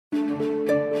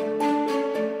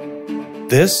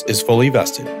This is Fully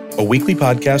Vested, a weekly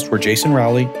podcast where Jason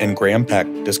Rowley and Graham Peck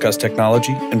discuss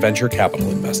technology and venture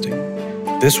capital investing.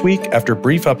 This week, after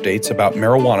brief updates about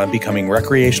marijuana becoming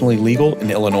recreationally legal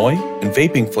in Illinois and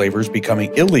vaping flavors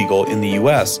becoming illegal in the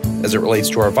U.S. as it relates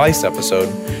to our Vice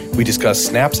episode, we discuss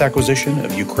Snap's acquisition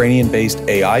of Ukrainian-based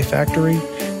AI Factory,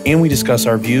 and we discuss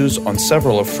our views on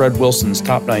several of Fred Wilson's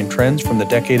top 9 trends from the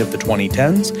decade of the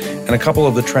 2010s and a couple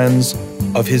of the trends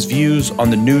of his views on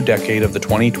the new decade of the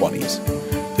 2020s.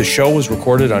 The show was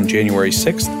recorded on January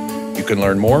 6th. You can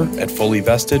learn more at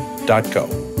fullyvested.co.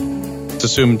 Let's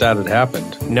assume that had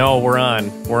happened. No, we're on.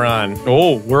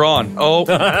 Oh, we're on.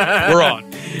 We're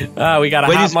on. We got a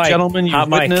Ladies hot mic. and gentlemen, you've Hot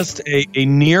mic. witnessed a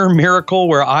near miracle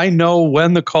where I know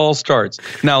when the call starts.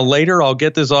 Now, later, I'll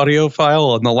get this audio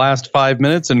file in the last 5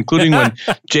 minutes, including when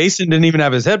Jason didn't even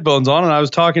have his headphones on and I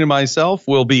was talking to myself.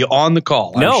 We'll be on the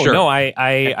call. I'm sure.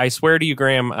 I swear to you,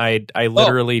 Graham, I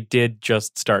literally did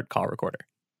just start call recorder.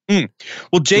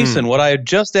 Well, Jason, what I had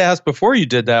just asked before you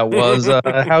did that was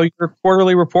how your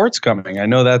quarterly report's coming. I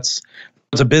know it's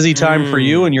a busy time for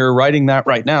you, and you're writing that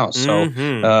right now. So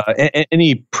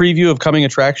any preview of coming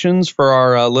attractions for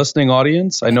our listening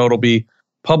audience? I know it'll be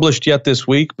published yet this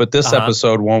week, but this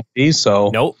episode won't be. So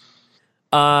Nope.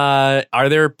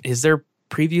 Is there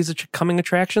previews of coming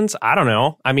attractions? I don't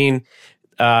know. I mean,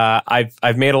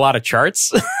 I've made a lot of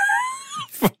charts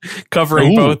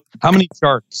covering both. How many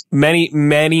charts? Many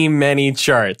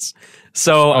charts.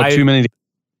 So too many.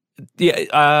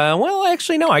 Yeah. Well,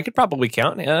 actually, no. I could probably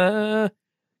count. Graham,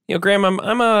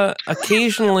 I'm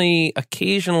occasionally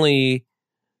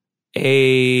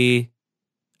a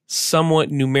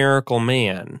somewhat numerical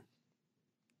man.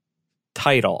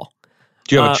 Title.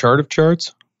 Do you have a chart of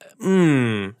charts?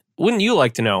 Wouldn't you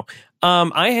like to know?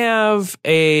 I have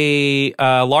a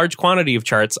large quantity of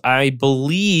charts. I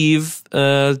believe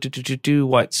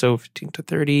what? So 15 to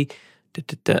 30.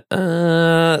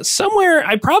 Somewhere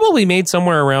I probably made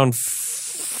somewhere around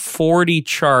 40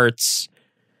 charts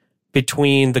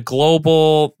between the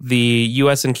global, the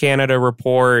U.S. and Canada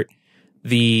report,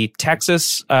 the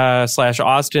Texas /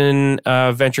 Austin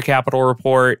venture capital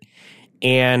report,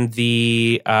 and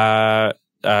the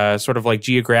sort of like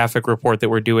geographic report that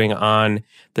we're doing on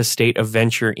the state of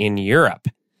venture in Europe.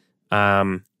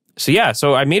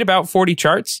 So I made about 40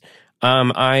 charts.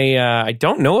 I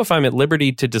don't know if I'm at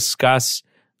liberty to discuss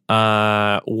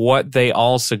what they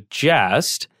all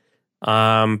suggest.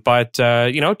 But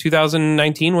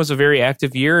 2019 was a very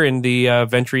active year in the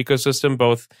venture ecosystem,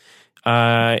 both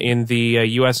in the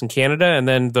U.S. and Canada, and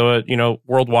then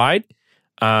worldwide.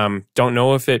 Don't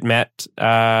know if it met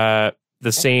the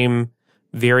same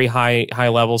very high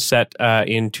level set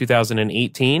in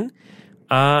 2018.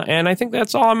 And I think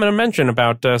that's all I'm going to mention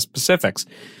about specifics.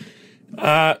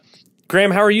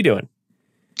 Graham, how are you doing?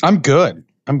 I'm good.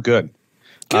 Good.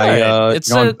 It's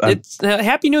a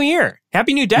Happy New Year.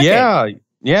 Happy New Decade.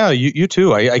 Yeah, you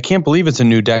too. I can't believe it's a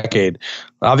new decade.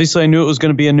 Obviously, I knew it was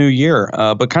going to be a new year,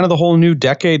 but kind of the whole new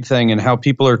decade thing and how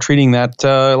people are treating that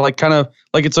like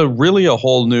it's a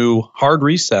whole new hard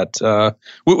reset,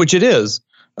 which it is.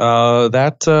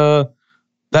 That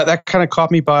kind of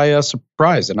caught me by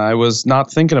surprise, and I was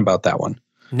not thinking about that one.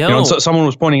 No, and so someone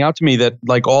was pointing out to me that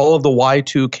like all of the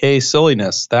Y2K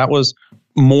silliness, that was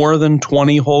more than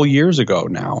 20 whole years ago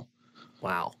now.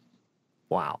 Wow.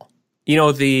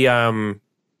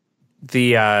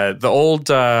 The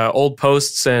old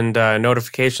posts and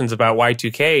notifications about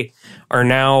Y2K are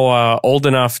now old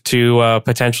enough to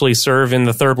potentially serve in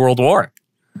the Third World War.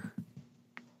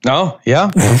 Oh,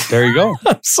 yeah. There you go.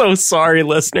 I'm so sorry,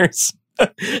 listeners.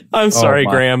 I'm sorry,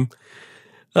 Graham.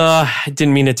 I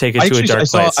didn't mean to take it to a dark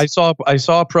place. I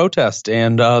saw a protest,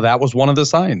 and that was one of the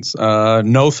signs.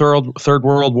 No third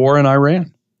World War in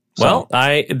Iran. So,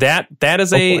 well,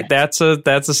 that's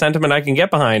a sentiment I can get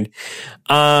behind.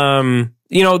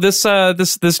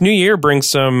 This new year brings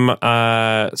some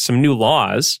new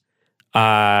laws. We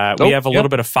have a little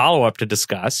bit of follow up to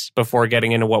discuss before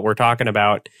getting into what we're talking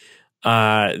about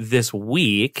this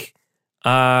week.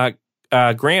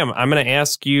 Graham, I'm going to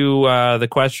ask you the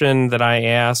question that I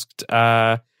asked.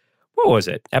 What was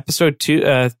it? Episode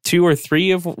 2 or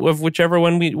 3 of whichever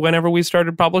whenever we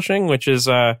started publishing, which is.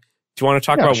 Do you want to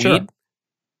talk about weed?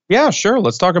 Yeah, sure.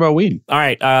 Let's talk about weed. All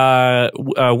right.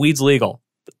 Weed's legal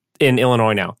in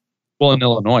Illinois now. Well, in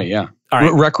Illinois, yeah. All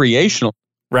right.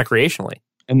 Recreationally.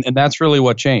 And that's really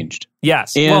what changed.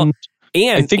 Yes. And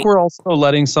I think we're also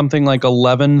letting something like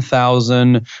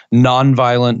 11,000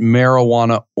 nonviolent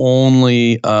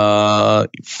marijuana-only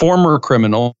former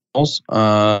criminals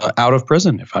out of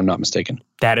prison, if I'm not mistaken.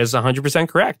 That is 100%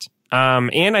 correct.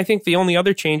 And I think the only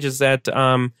other change is that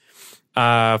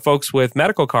folks with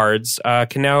medical cards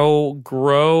can now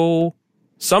grow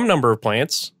some number of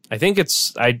plants. I think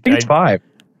it's 5.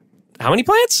 How many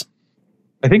plants?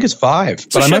 I think it's 5,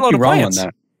 but I might be wrong on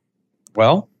that.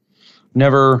 Well,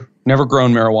 never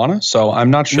grown marijuana, so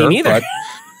I'm not sure. Me neither.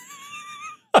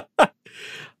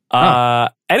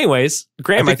 But anyways,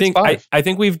 Graham, I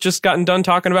think we've just gotten done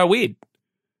talking about weed.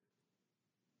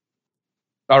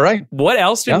 All right. What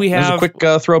else did we have? There's a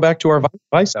quick throwback to our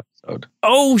Vice episode.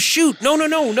 Oh, shoot.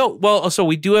 No. Well, so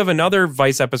we do have another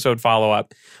Vice episode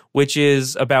follow-up, which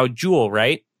is about Juul,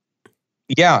 right?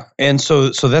 Yeah. And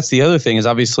so that's the other thing is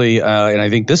obviously, and I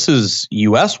think this is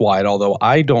U.S.-wide, although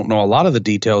I don't know a lot of the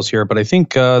details here, but I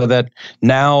think that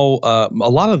now a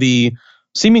lot of the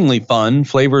seemingly fun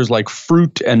flavors like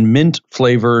fruit and mint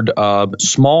flavored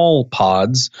small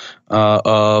pods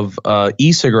of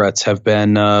e-cigarettes have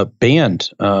been banned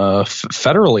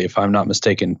federally, if I'm not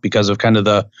mistaken, because of kind of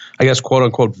the, I guess, quote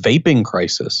unquote, vaping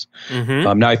crisis.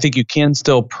 Mm-hmm. Now, I think you can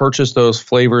still purchase those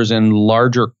flavors in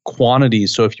larger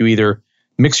quantities. So if you either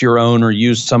mix your own or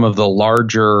use some of the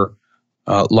larger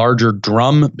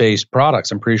drum-based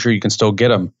products, I'm pretty sure you can still get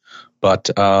them. But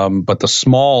the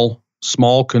small,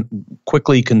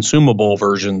 quickly consumable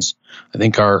versions, I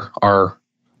think are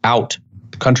out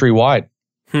countrywide.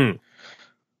 So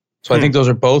I think those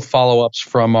are both follow-ups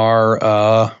from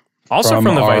our from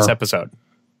the Vice episode.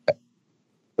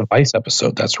 The Vice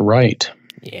episode, that's right.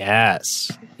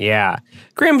 Yes. Yeah.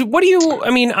 Graham, what do you, I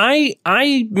mean,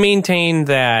 I maintain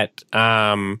that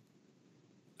obviously,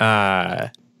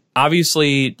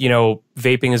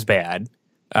 vaping is bad.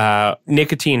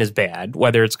 Nicotine is bad,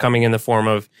 whether it's coming in the form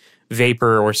of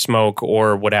vapor or smoke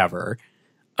or whatever.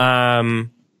 But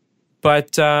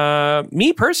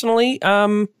me personally,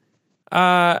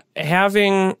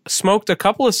 having smoked a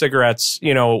couple of cigarettes,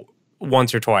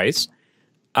 once or twice,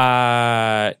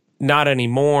 not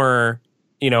anymore,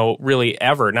 really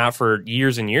ever, not for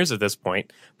years and years at this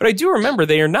point. But I do remember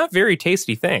they are not very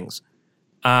tasty things.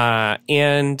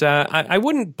 And I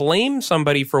wouldn't blame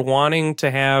somebody for wanting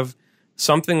to have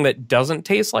something that doesn't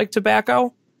taste like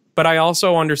tobacco. But I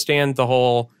also understand the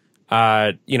whole,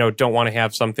 don't want to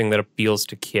have something that appeals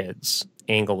to kids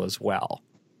angle as well.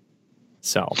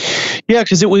 So, yeah,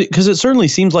 because it certainly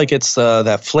seems like it's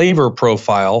that flavor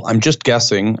profile. I'm just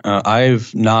guessing.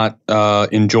 I've not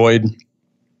enjoyed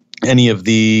any of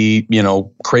the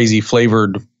crazy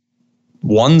flavored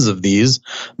ones of these,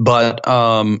 but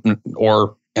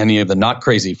or any of the not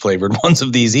crazy flavored ones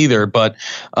of these either. But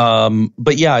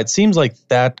yeah, it seems like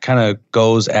that kind of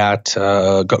goes at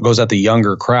the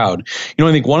younger crowd.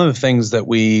 I think one of the things that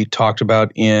we talked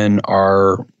about in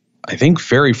our, I think,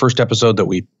 very first episode that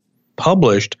we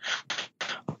published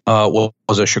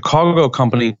was a Chicago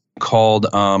company called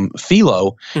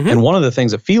Philo, and one of the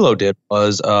things that Philo did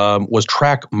was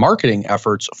track marketing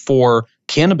efforts for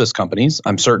cannabis companies.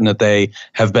 I'm certain that they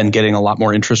have been getting a lot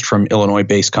more interest from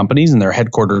Illinois-based companies, and they're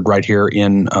headquartered right here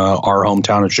in our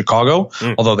hometown of Chicago,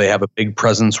 although they have a big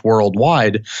presence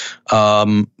worldwide.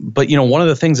 But, one of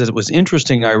the things that was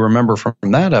interesting, I remember from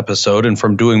that episode and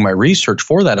from doing my research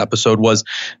for that episode, was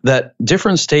that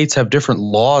different states have different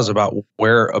laws about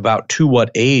to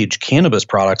what age cannabis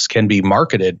products can be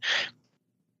marketed.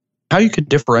 How you could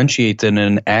differentiate in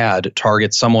an ad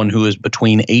targets someone who is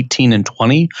between 18 and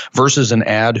 20 versus an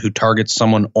ad who targets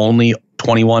someone only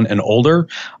 21 and older.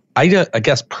 I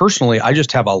guess personally, I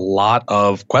just have a lot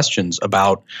of questions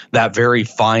about that very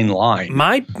fine line.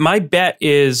 My bet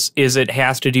is it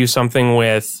has to do something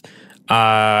with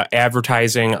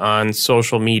advertising on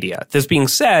social media. This being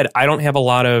said, I don't have a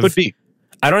lot of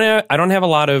I don't have a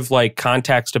lot of like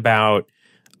context about.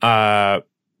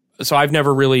 So I've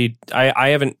never really, I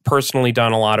haven't personally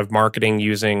done a lot of marketing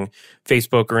using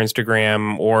Facebook or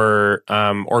Instagram or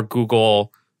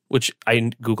Google, which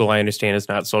Google I understand is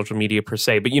not social media per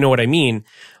se, but you know what I mean.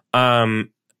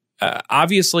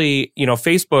 Obviously,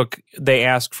 Facebook, they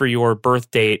ask for your birth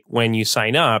date when you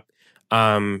sign up,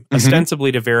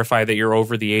 ostensibly to verify that you're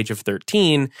over the age of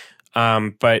 13.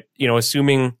 But,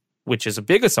 assuming, which is a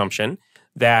big assumption,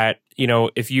 that,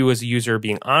 if you as a user are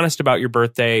being honest about your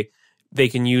birthday, they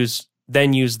can use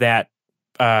that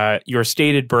your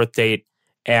stated birth date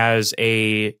as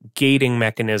a gating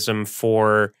mechanism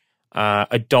for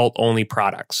adult only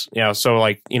products. So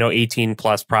like 18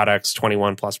 plus products,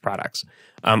 21 plus products,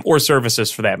 or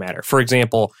services for that matter. For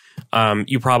example,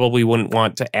 you probably wouldn't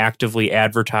want to actively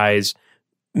advertise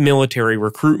military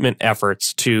recruitment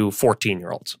efforts to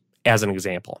 14-year-olds, as an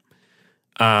example.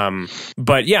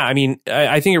 But yeah, I mean,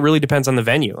 I think it really depends on the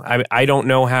venue. I don't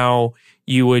know how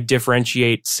you would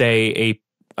differentiate, say,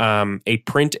 a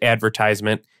print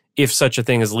advertisement, if such a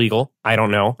thing is legal. I don't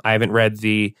know. I haven't read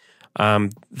the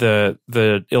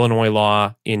the Illinois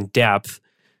law in depth.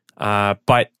 But I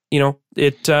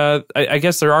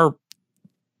guess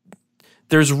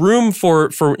there's room for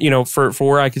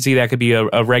where I could see that could be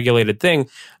a regulated thing.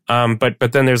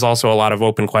 But then there's also a lot of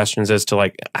open questions as to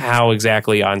like how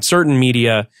exactly on certain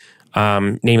media,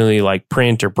 namely like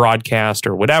print or broadcast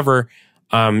or whatever,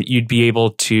 you'd be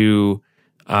able to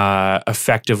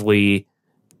effectively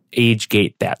age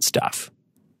gate that stuff.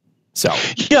 So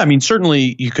yeah, I mean,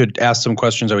 certainly you could ask some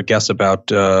questions, I would guess, about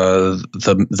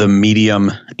the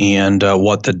medium and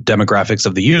what the demographics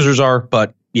of the users are.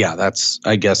 But yeah, that's,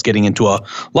 I guess, getting into a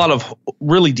lot of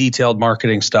really detailed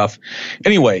marketing stuff.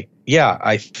 Anyway, yeah,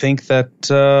 I think that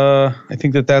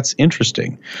that's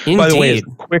interesting. Indeed. By the way, as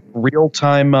a quick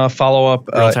real-time follow-up,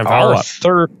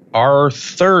 our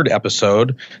third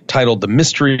episode titled "The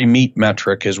Mystery Meat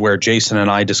Metric" is where Jason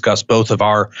and I discuss both of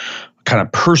our kind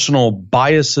of personal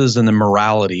biases and the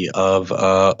morality of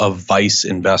vice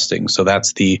investing. So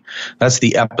that's the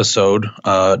episode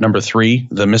number 3,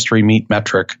 the Mystery Meat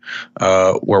Metric,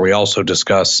 where we also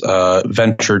discuss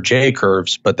venture J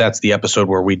curves. But that's the episode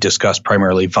where we discuss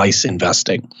primarily vice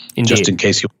investing. Indeed. Just in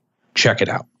case you check it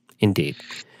out. Indeed.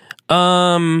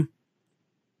 Graham,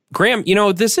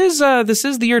 this is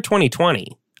the year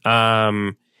 2020,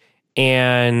 and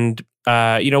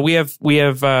we have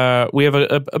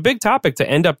a big topic to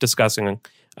end up discussing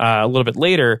a little bit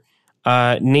later,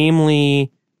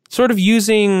 namely sort of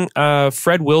using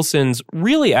Fred Wilson's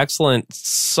really excellent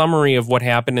summary of what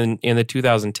happened in the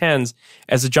 2010s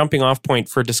as a jumping off point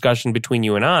for discussion between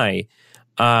you and I,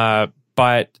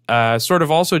 but sort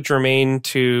of also germane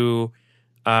to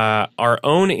our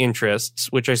own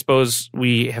interests, which I suppose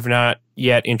we have not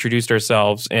yet introduced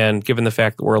ourselves, and given the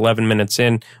fact that we're 11 minutes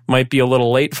in, might be a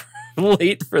little late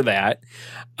for that.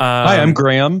 Hi, I'm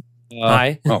Graham.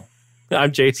 Hi.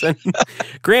 I'm Jason.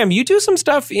 Graham, you do some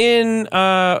stuff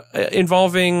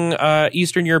involving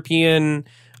Eastern European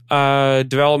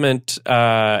development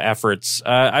efforts.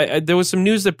 There was some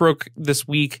news that broke this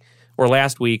week or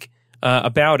last week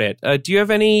about it. Do you have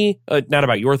any, not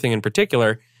about your thing in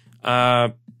particular,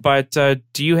 but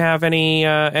do you have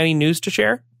any news to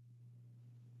share?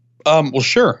 Well,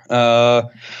 sure.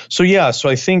 So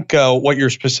I think what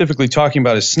you're specifically talking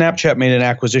about is Snapchat made an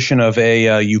acquisition of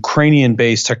a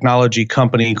Ukrainian-based technology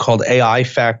company called AI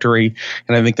Factory,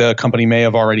 and I think the company may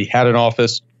have already had an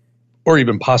office or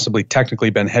even possibly technically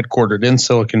been headquartered in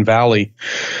Silicon Valley.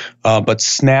 But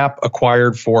Snap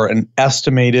acquired for an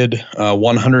estimated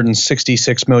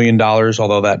 $166 million,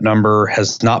 although that number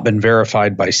has not been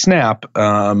verified by Snap,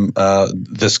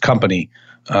 this company.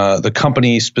 The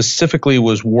company specifically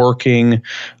was working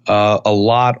a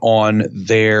lot on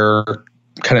their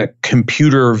kind of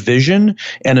computer vision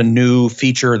and a new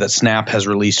feature that Snap has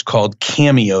released called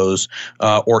Cameos,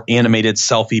 or animated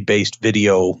selfie-based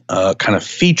video kind of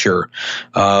feature.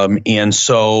 And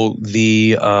so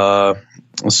the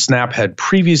Snap had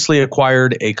previously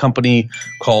acquired a company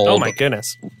called... Oh, my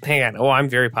goodness. Hang on. Oh, I'm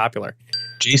very popular.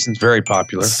 Jason's very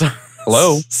popular.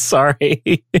 Hello. Sorry.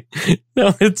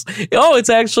 No, it's a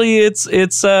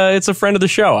friend of the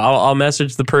show. I'll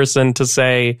message the person to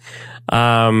say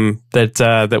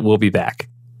that we'll be back,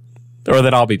 or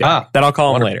that I'll be back. That I'll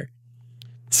call him later.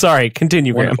 Sorry.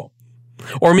 Continue, Graham.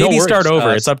 Or maybe start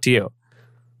over. It's up to you.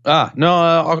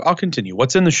 I'll continue.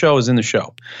 What's in the show is in the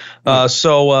show.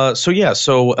 So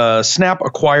Snap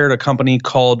acquired a company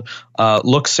called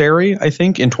Luxary, I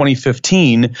think, in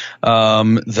 2015,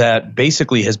 that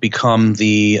basically has become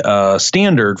the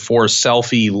standard for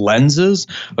selfie lenses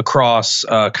across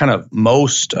kind of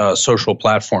most social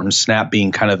platforms. Snap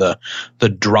being kind of the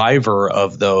driver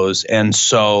of those, and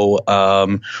so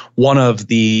one of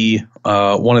the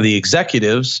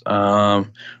executives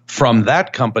from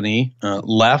that company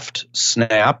left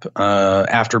Snap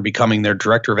after becoming their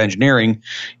director of engineering,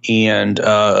 and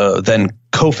then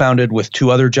co-founded with 2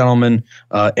 other gentlemen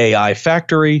AI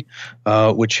Factory,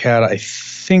 which had, I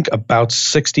think, about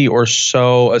 70 or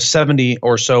so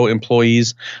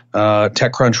employees.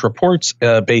 TechCrunch reports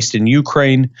based in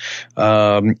Ukraine,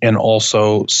 and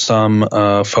also some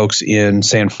folks in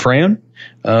San Fran,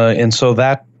 and so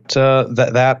that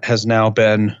has now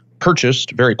been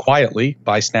purchased very quietly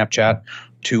by Snapchat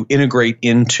to integrate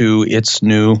into its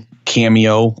new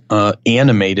Cameo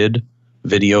animated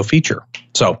video feature.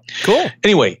 So cool.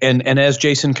 Anyway, and as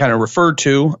Jason kind of referred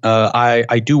to,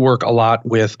 I do work a lot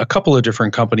with a couple of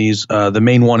different companies. The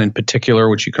main one in particular,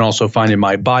 which you can also find in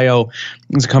my bio,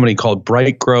 is a company called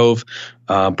Bright Grove.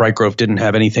 Brightgrove didn't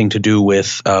have anything to do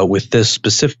with this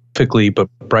specifically, but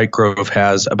Brightgrove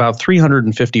has about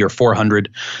 350 or 400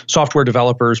 software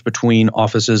developers between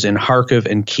offices in Kharkiv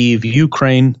and Kyiv,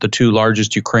 Ukraine, the two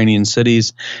largest Ukrainian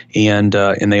cities, and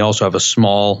they also have a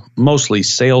small, mostly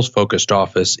sales-focused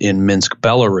office in Minsk,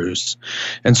 Belarus.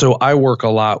 And so I work a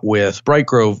lot with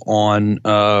Brightgrove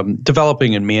on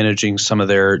developing and managing some of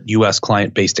their U.S.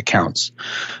 client-based accounts.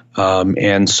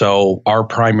 And so our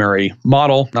primary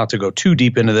model, not to go too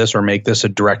deep into this or make this a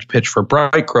direct pitch for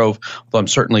Brightgrove, although I'm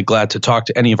certainly glad to talk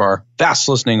to any of our vast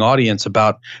listening audience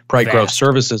about Brightgrove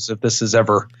services if this is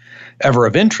ever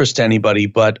of interest to anybody.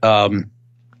 But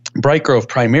Brightgrove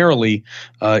primarily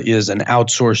is an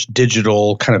outsourced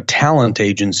digital kind of talent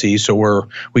agency. So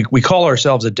we call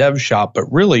ourselves a dev shop,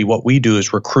 but really what we do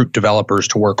is recruit developers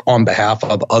to work on behalf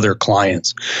of other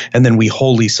clients. And then we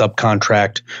wholly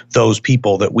subcontract those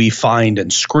people that we find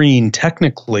and screen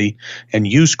technically, and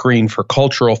you screen for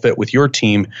cultural fit with your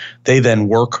team. They then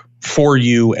work for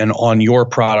you and on your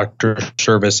product or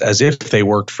service as if they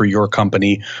worked for your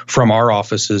company from our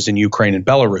offices in Ukraine and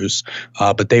Belarus,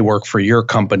 but they work for your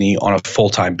company on a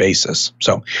full-time basis.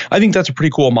 So I think that's a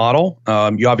pretty cool model.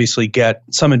 You obviously get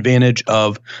some advantage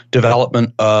of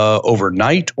development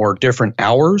overnight or different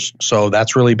hours, so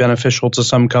that's really beneficial to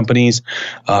some companies.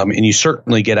 And you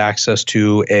certainly get access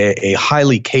to a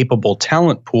highly capable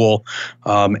talent pool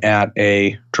at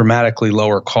a dramatically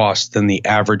lower cost than the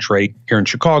average rate here in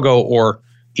Chicago or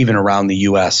even around the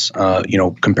U.S.,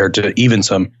 compared to even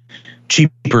some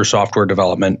cheaper software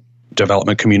development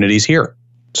communities here.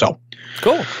 So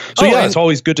cool. So it's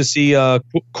always good to see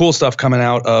cool stuff coming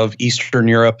out of Eastern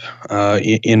Europe,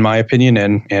 in my opinion,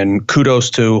 and kudos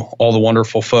to all the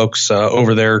wonderful folks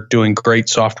over there doing great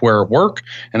software work,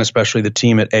 and especially the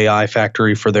team at AI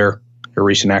Factory for their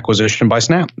recent acquisition by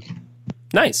Snap.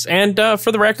 Nice. And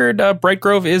for the record,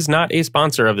 Brightgrove is not a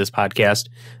sponsor of this podcast,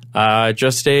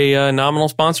 just a nominal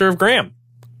sponsor of Graham.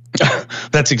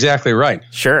 That's exactly right.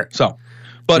 Sure. So,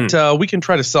 but we can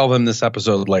try to sell them this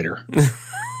episode later.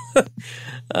 We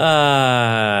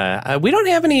don't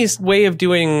have any way of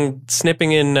doing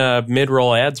snipping in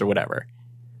mid-roll ads or whatever.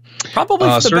 Probably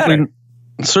for the better.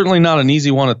 Certainly not an easy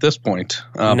one at this point,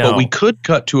 No. But we could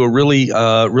cut to a really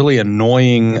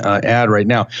annoying ad right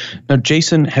now. Now,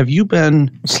 Jason, have you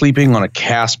been sleeping on a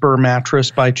Casper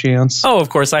mattress by chance? Oh, of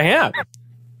course I have.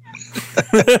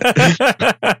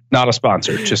 Not a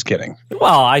sponsor, just kidding.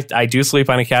 Well, I do sleep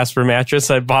on a Casper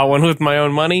mattress. I bought one with my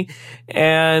own money,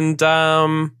 and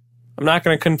I'm not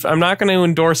going to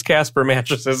endorse Casper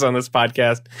mattresses on this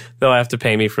podcast. They'll have to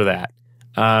pay me for that.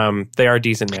 They are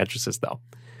decent mattresses, though.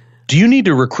 Do you need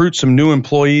to recruit some new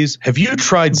employees? Have you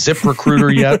tried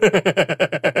ZipRecruiter yet?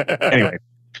 Anyway,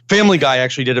 Family Guy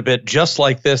actually did a bit just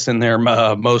like this in their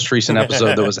most recent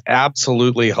episode that was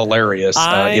absolutely hilarious,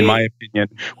 in my opinion,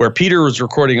 where Peter was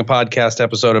recording a podcast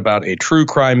episode about a true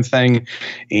crime thing.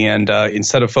 And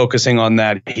instead of focusing on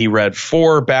that, he read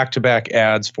 4 back-to-back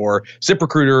ads for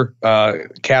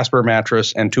ZipRecruiter, Casper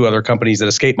Mattress, and 2 other companies that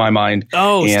escaped my mind.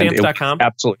 Oh, and Stamps.com?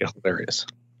 Absolutely hilarious.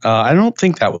 I don't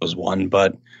think that was one,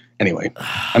 but anyway,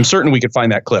 I'm certain we could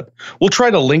find that clip. We'll try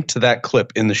to link to that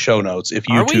clip in the show notes if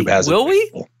YouTube has it. Will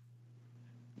we?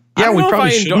 Yeah, we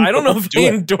probably should. I don't know if I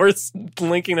endorse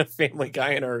linking a Family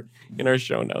Guy in our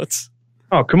show notes.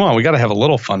 Oh, come on. We got to have a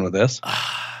little fun with this.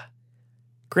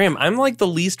 Graham, I'm like the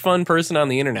least fun person on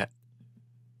the internet.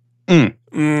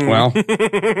 Well,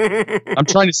 I'm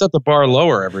trying to set the bar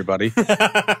lower, everybody.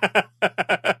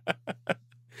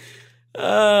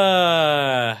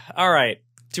 All right.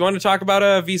 Do you want to talk about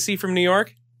a VC from New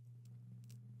York?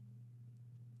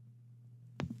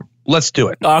 Let's do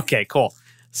it. Okay, cool.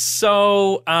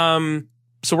 So we're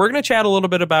going to chat a little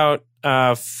bit about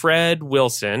Fred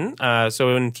Wilson.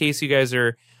 So in case you guys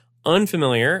are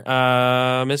unfamiliar,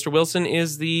 Mr. Wilson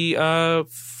is the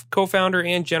co-founder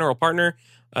and general partner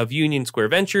of Union Square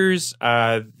Ventures.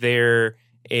 They're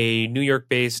a New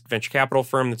York-based venture capital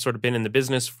firm that's sort of been in the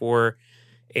business for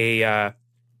a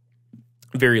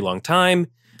very long time.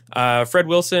 Fred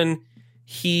Wilson,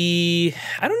 I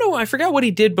don't know, I forgot what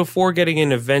he did before getting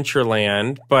into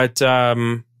Ventureland, but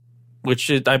I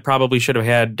probably should have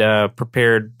had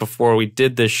prepared before we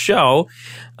did this show,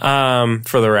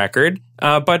 for the record.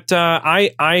 But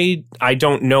I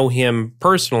don't know him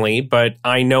personally, but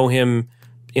I know him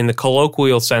in the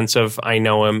colloquial sense of I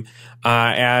know him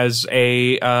as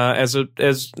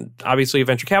obviously a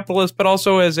venture capitalist, but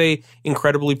also as a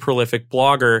incredibly prolific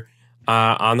blogger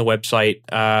on the website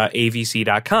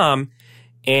avc.com.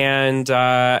 And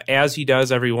as he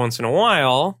does every once in a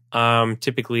while,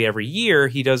 typically every year,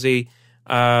 he does a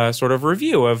sort of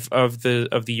review of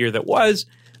the year that was.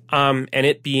 and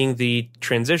it being the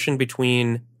transition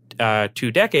between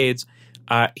 2 decades,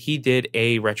 he did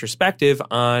a retrospective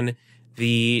on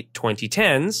the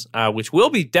 2010s, which will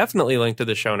be definitely linked to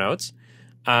the show notes,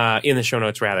 in the show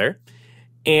notes rather.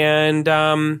 And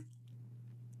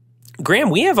Graham,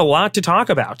 we have a lot to talk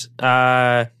about.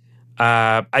 I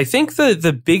think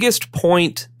the biggest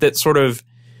point that sort of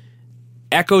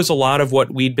echoes a lot of what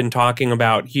we'd been talking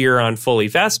about here on Fully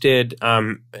Vested,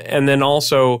 and then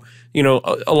also,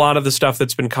 a lot of the stuff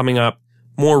that's been coming up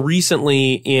more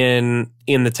recently in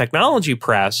the technology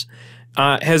press,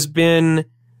 has been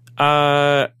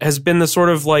the sort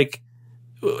of like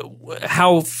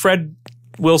how Fred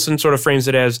Wilson sort of frames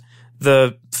it as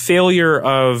the failure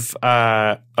of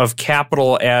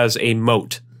capital as a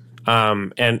moat,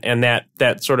 and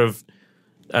that sort of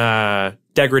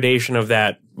degradation of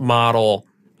that model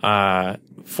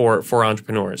for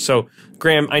entrepreneurs. So,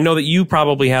 Graham, I know that you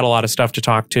probably had a lot of stuff to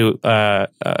talk to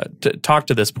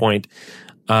this point.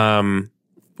 What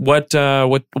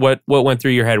went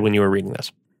through your head when you were reading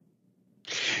this?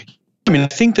 I mean, I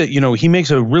think that, he makes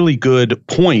a really good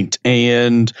point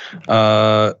and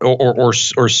or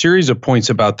series of points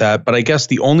about that. But I guess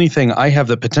the only thing I have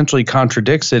that potentially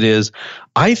contradicts it is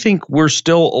I think we're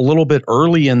still a little bit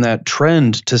early in that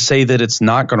trend to say that it's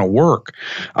not going to work.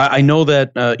 I know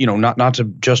that, not to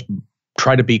just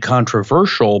try to be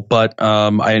controversial, but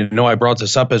I know I brought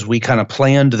this up as we kind of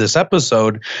planned this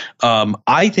episode.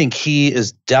 I think he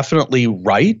is definitely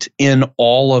right in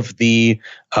all of the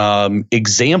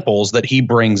examples that he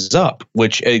brings up,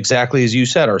 which exactly as you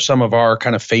said are some of our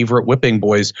kind of favorite whipping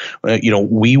boys.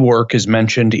 WeWork is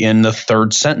mentioned in the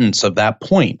third sentence of that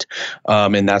point,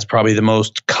 and that's probably the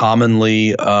most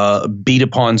commonly beat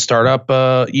upon startup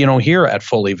here at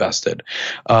Fully Vested.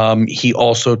 He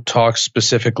also talks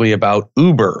specifically about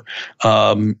Uber,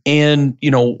 and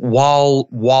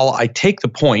while I take the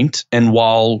point, and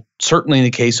while certainly in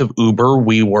the case of Uber,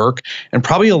 WeWork, and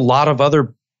probably a lot of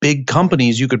other big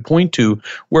companies you could point to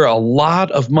where a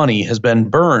lot of money has been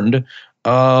burned,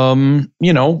 capital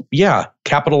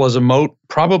as a moat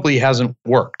probably hasn't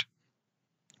worked,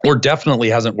 or definitely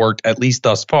hasn't worked, at least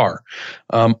thus far.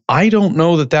 I don't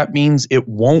know that means it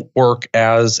won't work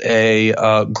as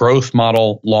a growth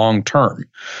model long term.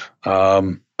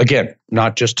 Again,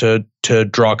 not just to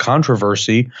draw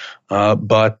controversy,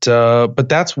 but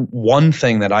that's one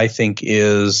thing that I think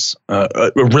is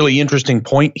a really interesting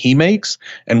point he makes,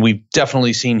 and we've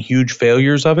definitely seen huge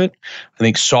failures of it. I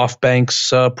think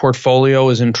SoftBank's portfolio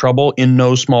is in trouble in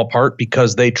no small part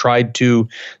because they tried to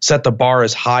set the bar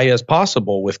as high as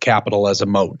possible with capital as a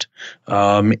moat,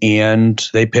 and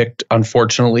they picked,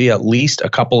 unfortunately, at least a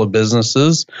couple of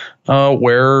businesses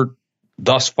where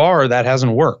thus far that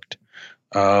hasn't worked.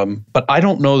 But I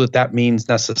don't know that means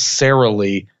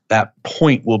necessarily that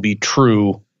point will be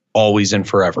true always and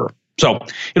forever. So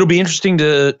it'll be interesting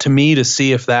to me to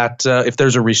see if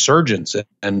there's a resurgence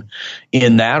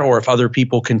in that, or if other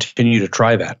people continue to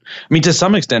try that. I mean, to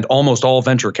some extent, almost all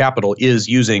venture capital is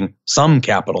using some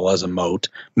capital as a moat.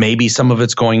 Maybe some of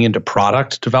it's going into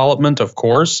product development, of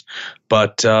course,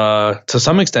 but to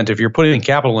some extent, if you're putting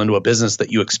capital into a business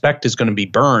that you expect is going to be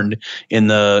burned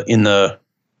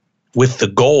with the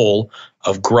goal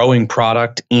of growing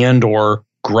product and or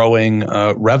growing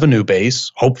revenue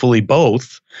base, hopefully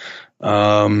both.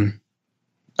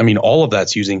 All of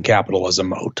that's using capital as a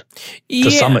moat to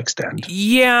some extent.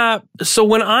 Yeah. So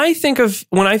when I think of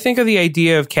the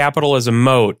idea of capital as a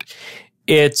moat,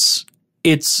 it's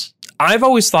I've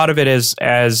always thought of it as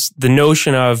the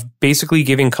notion of basically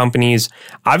giving companies,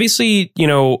 obviously,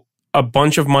 a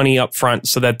bunch of money up front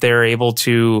so that they're able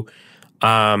to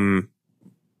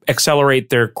accelerate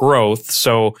their growth.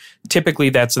 So typically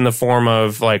that's in the form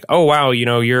of like, oh wow,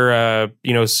 you're you're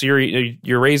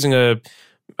raising a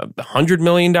 $100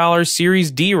 million Series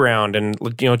D round, and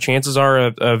chances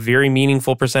are a very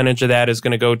meaningful percentage of that is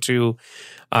going to go to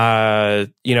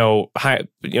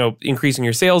increasing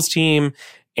your sales team.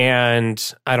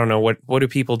 And I don't know what do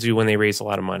people do when they raise a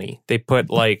lot of money? They put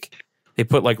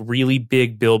really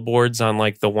big billboards on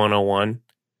like the 101.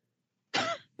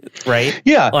 Right?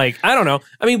 Yeah. Like, I don't know.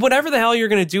 I mean, whatever the hell you're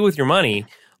going to do with your money,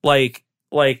 like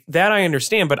that I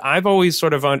understand, but I've always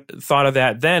sort of thought of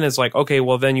that then as like, okay,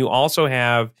 well then you also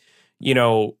have,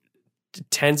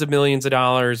 tens of millions of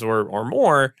dollars or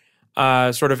more,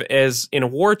 sort of as in a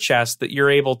war chest that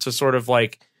you're able to sort of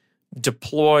like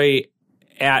deploy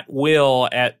at will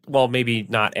maybe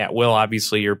not at will.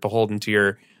 Obviously you're beholden to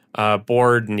your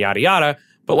board and yada, yada.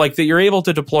 But like that you're able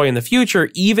to deploy in the future,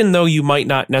 even though you might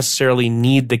not necessarily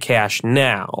need the cash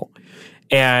now.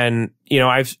 And,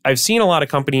 I've seen a lot of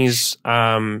companies,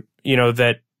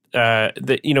 that that,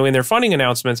 in their funding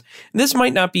announcements, this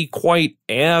might not be quite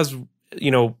as,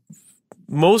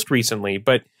 most recently,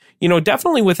 but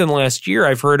definitely within the last year,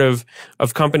 I've heard of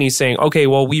companies saying, okay,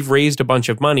 well, we've raised a bunch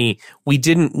of money. We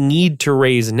didn't need to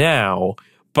raise now,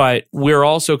 but we're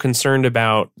also concerned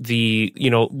about the,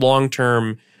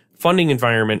 long-term funding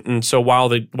environment. And so while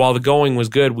the going was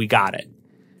good, we got it.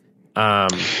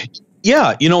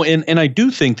 Yeah, and I do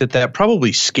think that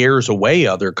probably scares away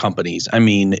other companies. I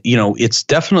mean, it's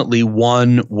definitely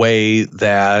one way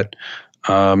that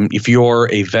if you're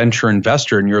a venture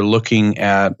investor and you're looking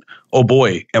at, oh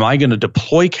boy, am I going to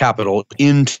deploy capital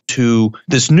into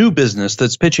this new business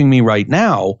that's pitching me right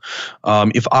now?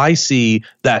 If I see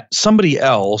that somebody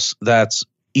else that's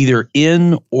either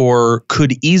in or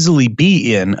could easily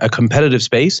be in a competitive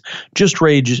space just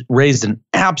raised an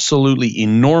absolutely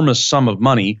enormous sum of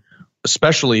money,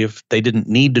 especially if they didn't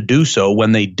need to do so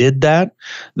when they did that,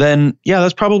 then yeah,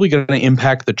 that's probably going to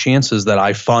impact the chances that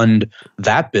I fund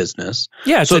that business.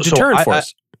 Yeah, it's a deterrent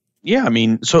force. Yeah, I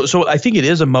mean, so I think it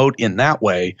is a moat in that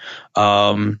way.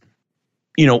 One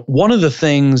of the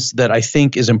things that I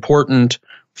think is important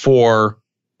for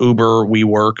Uber,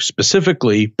 WeWork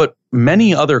specifically, but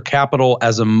many other capital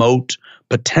as a moat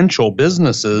potential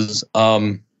businesses,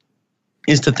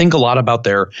 is to think a lot about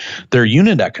their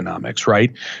unit economics,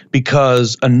 right?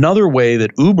 Because another way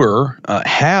that Uber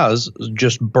has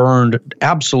just burned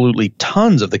absolutely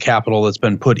tons of the capital that's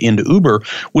been put into Uber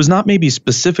was not maybe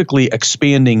specifically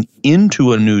expanding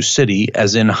into a new city,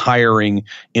 as in hiring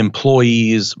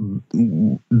employees,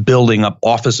 building up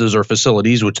offices or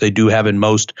facilities, which they do have in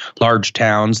most large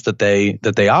towns that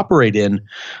they operate in,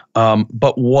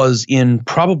 but was in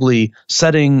probably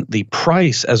setting the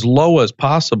price as low as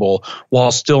possible,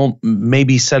 while still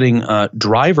maybe setting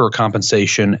driver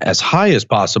compensation as high as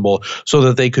possible, so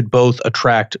that they could both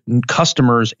attract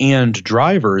customers and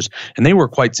drivers. And they were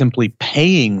quite simply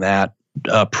paying that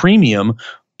premium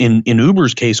in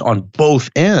Uber's case on both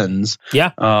ends.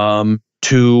 Yeah.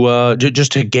 To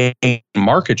just to gain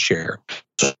market share.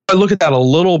 So I look at that a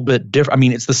little bit different. I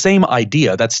mean, it's the same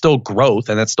idea. That's still growth,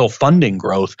 and that's still funding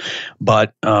growth.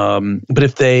 But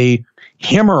if they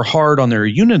hammer hard on their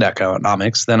unit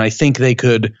economics, then I think they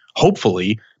could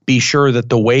hopefully be sure that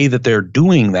the way that they're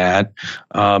doing that,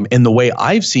 and the way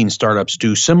I've seen startups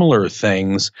do similar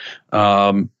things,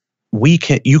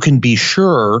 you can be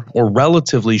sure, or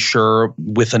relatively sure,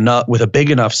 with a big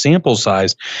enough sample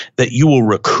size, that you will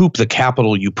recoup the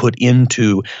capital you put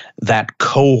into that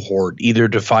cohort, either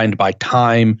defined by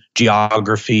time,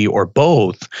 geography, or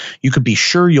both. You could be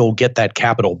sure you'll get that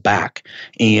capital back.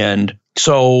 And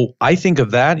so I think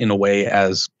of that in a way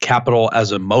as capital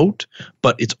as a moat,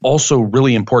 but it's also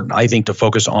really important, I think, to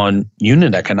focus on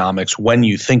unit economics when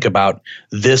you think about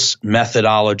this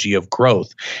methodology of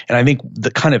growth. And I think the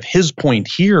kind of his point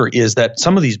here is that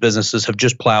some of these businesses have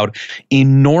just plowed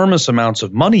enormous amounts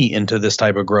of money into this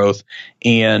type of growth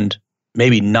and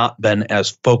maybe not been as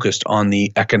focused on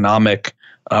the economic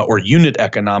or unit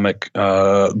economic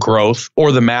growth,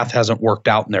 or the math hasn't worked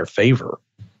out in their favor.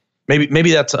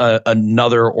 Maybe that's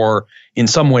another, or in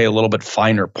some way a little bit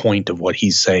finer point of what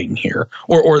he's saying here,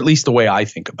 or at least the way I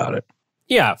think about it.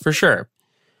 Yeah, for sure.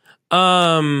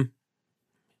 I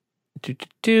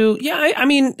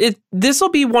mean, this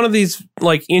will be one of these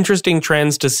like interesting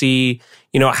trends to see,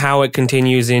 how it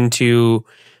continues into,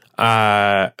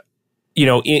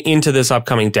 into this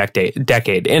upcoming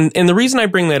decade. And the reason I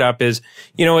bring that up is,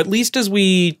 at least as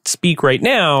we speak right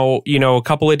now, a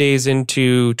couple of days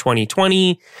into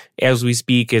 2020, as we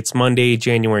speak, it's Monday,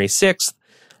 January 6th.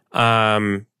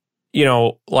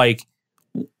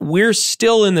 We're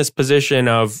still in this position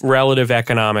of relative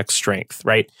economic strength,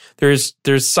 right? There's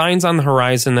signs on the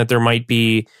horizon that there might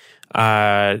be,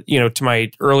 to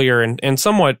my earlier and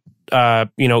somewhat,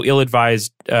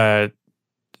 ill-advised,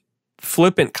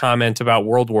 flippant comment about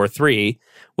World War III,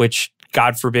 which,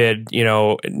 God forbid,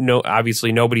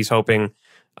 obviously nobody's hoping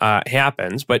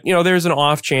happens. But, there's an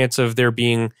off chance of there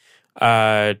being,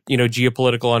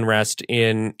 geopolitical unrest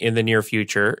in the near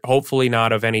future, hopefully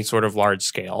not of any sort of large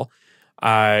scale.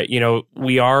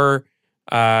 We are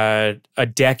a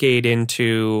decade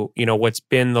into, what's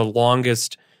been the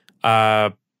longest,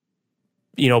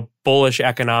 bullish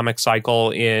economic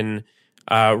cycle in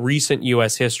recent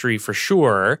U.S. history for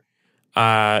sure.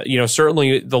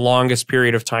 Certainly the longest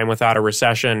period of time without a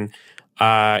recession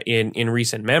in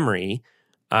recent memory.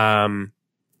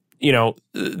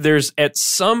 There's at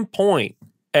some point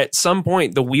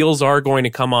the wheels are going to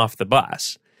come off the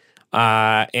bus,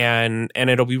 and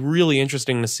it'll be really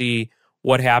interesting to see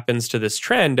what happens to this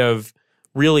trend of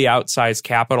really outsized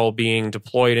capital being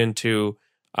deployed into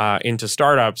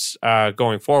startups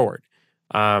going forward.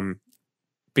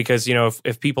 Because, you know,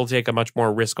 if people take a much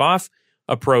more risk-off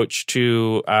approach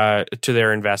to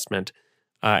their investment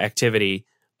activity,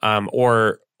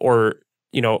 or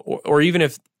even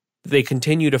if they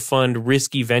continue to fund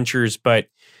risky ventures, but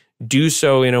do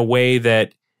so in a way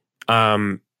that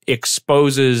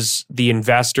exposes the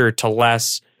investor to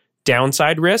less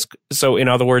downside risk. So, in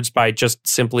other words, by just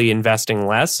simply investing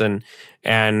less and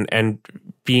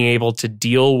being able to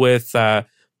deal with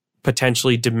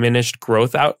potentially diminished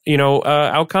growth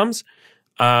outcomes.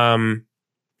 I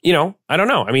don't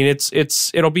know. I mean,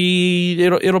 it'll be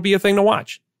a thing to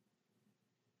watch.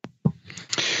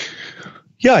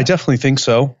 Yeah, I definitely think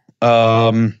so.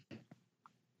 I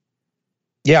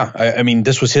mean,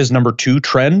 this was his number 2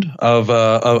 trend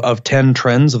of 10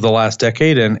 trends of the last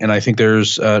decade, and I think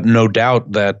there's no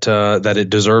doubt that it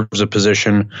deserves a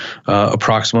position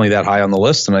approximately that high on the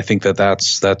list, and I think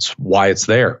that's why it's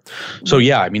there. So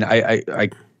yeah, I mean,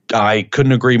 I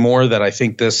couldn't agree more that I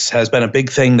think this has been a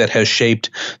big thing that has shaped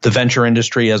the venture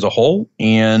industry as a whole,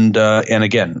 and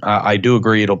again, I do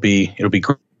agree it'll be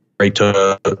great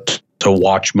to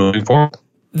watch moving forward.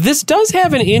 This does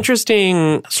have an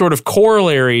interesting sort of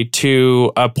corollary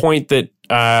to a point that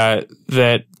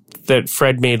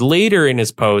Fred made later in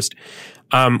his post,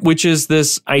 which is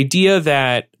this idea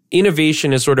that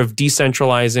innovation is sort of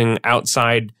decentralizing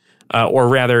outside, or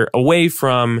rather away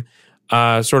from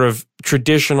sort of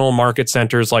traditional market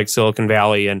centers like Silicon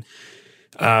Valley and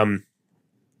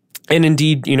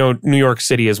indeed, you know, New York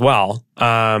City as well.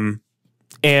 And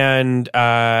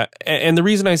the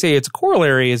reason I say it's a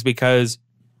corollary is because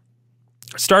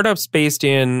startups based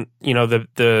in, you know,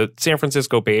 the San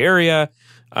Francisco Bay Area,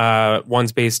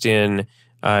 one's based in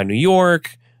New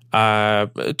York,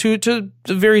 to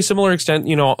a very similar extent,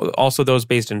 you know, also those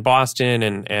based in Boston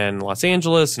and Los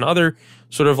Angeles and other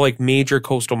sort of like major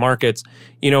coastal markets,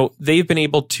 you know, they've been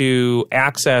able to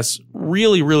access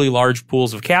really, really large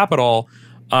pools of capital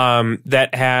that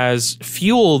has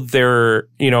fueled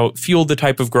the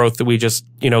type of growth that we just,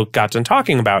 you know, got done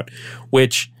talking about,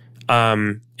 which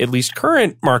at least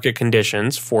current market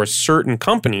conditions for certain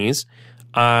companies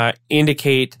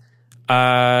indicate,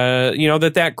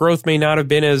 that growth may not have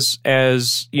been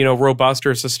as you know, robust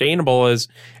or sustainable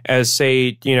as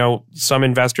say, you know, some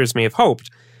investors may have hoped.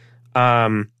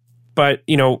 But,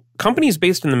 you know, companies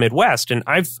based in the Midwest, and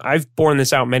I've borne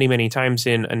this out many, many times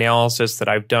in analysis that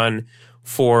I've done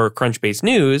for Crunchbase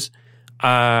News,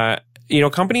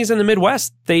 companies in the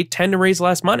Midwest, they tend to raise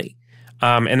less money.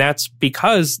 And that's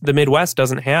because the Midwest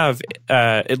doesn't have,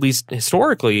 at least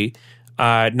historically,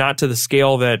 not to the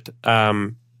scale that,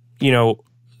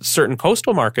 certain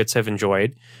coastal markets have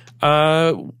enjoyed.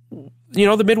 The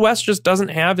Midwest just doesn't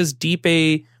have as deep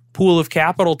a pool of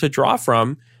capital to draw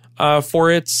from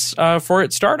for its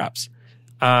startups.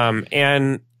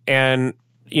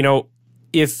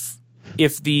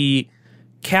 If the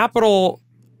capital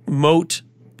moat,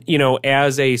 you know,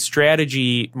 as a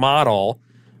strategy model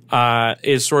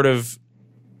is sort of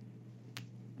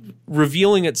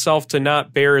revealing itself to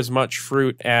not bear as much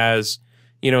fruit as,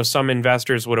 you know, some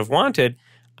investors would have wanted,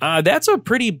 that's a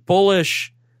pretty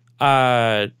bullish,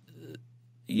 trend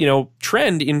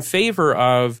in favor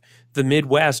of the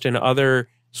Midwest and other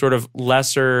sort of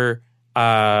lesser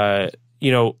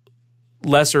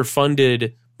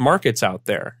funded markets out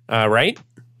there, right?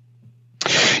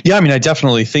 Yeah, I mean, I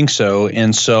definitely think so.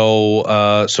 And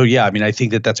so yeah, I mean, I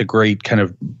think that's a great kind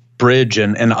of bridge.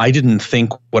 And I didn't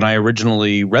think, when I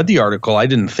originally read the article, I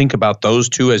didn't think about those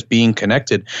two as being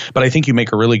connected. But I think you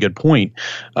make a really good point.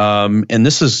 And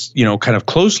this is, you know, kind of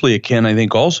closely akin, I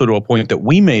think, also to a point that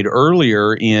we made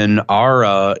earlier in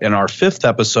our fifth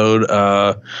episode,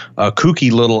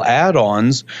 kooky little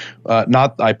add-ons.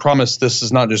 I promise this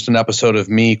is not just an episode of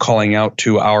me calling out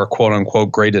to our quote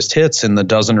unquote greatest hits in the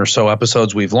dozen or so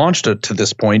episodes we've launched to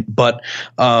this point, but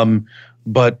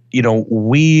you know,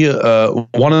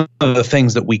 one of the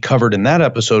things that we covered in that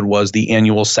episode was the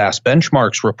annual SaaS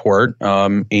benchmarks report,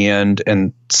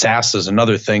 and SaaS is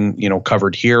another thing, you know,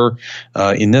 covered here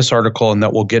in this article, and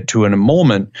that we'll get to in a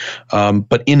moment.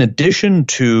 But in addition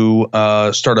to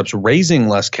startups raising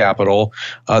less capital,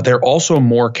 they're also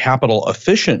more capital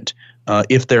efficient.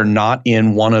 If they're not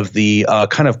in one of the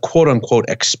kind of quote unquote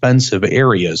expensive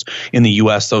areas. In the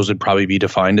U.S., those would probably be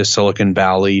defined as Silicon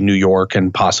Valley, New York,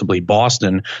 and possibly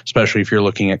Boston, especially if you're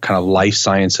looking at kind of life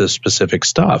sciences specific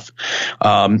stuff.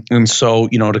 And so,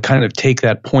 you know, to kind of take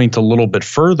that point a little bit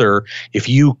further, if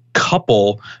you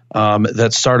couple that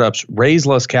startups raise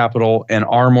less capital and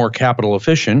are more capital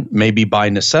efficient, maybe by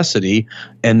necessity,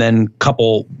 and then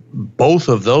couple both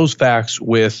of those facts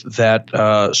with that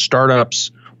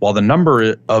startups while the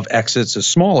number of exits is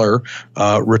smaller,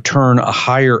 return a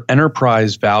higher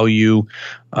enterprise value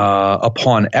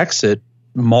upon exit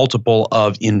multiple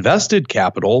of invested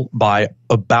capital by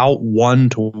about 1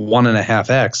 to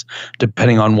 1.5x,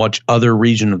 depending on which other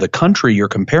region of the country you're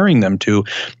comparing them to.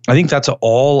 I think that's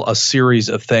all a series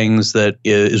of things that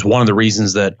is one of the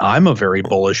reasons that I'm a very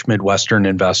bullish Midwestern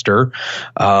investor.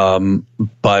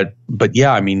 But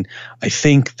yeah, I mean, I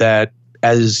think that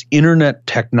as internet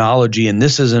technology, and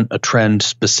this isn't a trend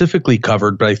specifically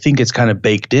covered, but I think it's kind of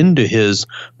baked into his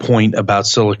point about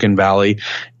Silicon Valley,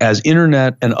 as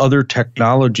internet and other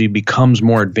technology becomes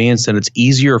more advanced and it's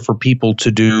easier for people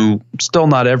to do, still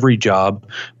not every job,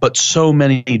 but so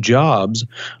many jobs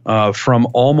from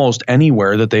almost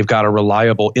anywhere that they've got a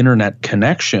reliable internet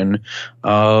connection.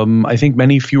 I think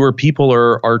many fewer people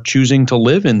are choosing to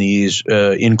live in these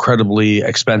incredibly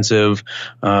expensive,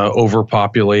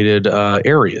 overpopulated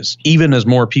areas. Even as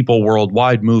more people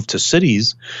worldwide move to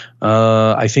cities,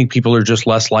 I think people are just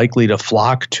less likely to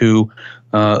flock to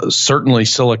certainly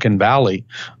Silicon Valley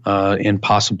and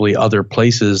possibly other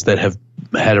places that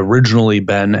had originally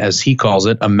been, as he calls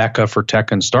it, a mecca for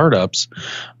tech and startups.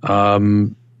 I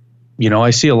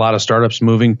see a lot of startups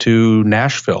moving to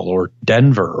Nashville or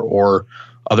Denver or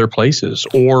other places,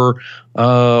 or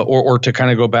to kind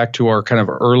of go back to our kind of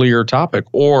earlier topic,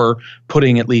 or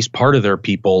putting at least part of their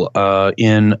people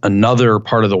in another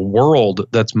part of the world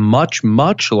that's much,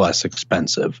 much less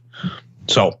expensive.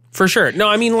 So for sure. No,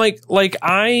 I mean,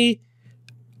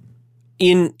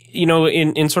 in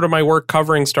sort of my work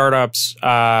covering startups,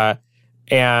 and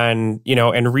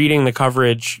reading the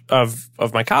coverage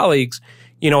of my colleagues,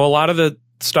 a lot of the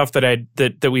stuff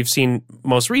that we've seen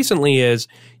most recently is,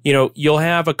 you'll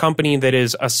have a company that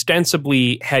is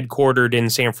ostensibly headquartered in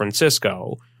San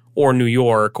Francisco or New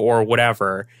York or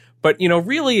whatever, but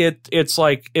really it's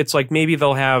like maybe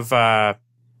they'll have.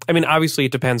 Obviously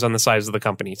it depends on the size of the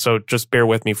company, so just bear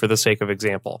with me for the sake of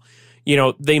example.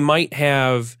 They might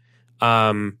have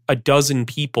a dozen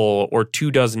people or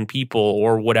 24 people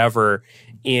or whatever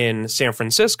in San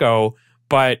Francisco,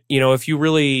 but if you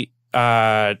really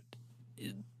ask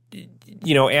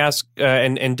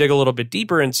and dig a little bit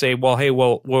deeper and say,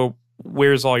 well,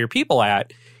 where's all your people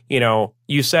at?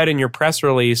 You said in your press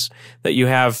release that you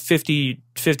have 50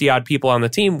 odd people on the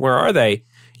team. Where are they?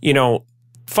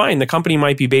 Fine. The company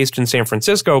might be based in San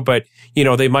Francisco, but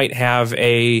they might have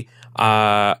a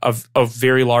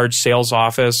very large sales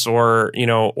office or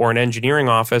an engineering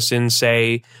office in,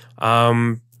 say,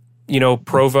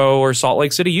 Provo or Salt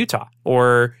Lake City, Utah,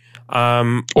 or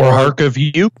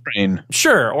Kharkiv, Ukraine.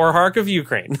 Sure, or Kharkiv,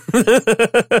 Ukraine.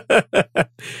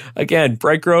 Again,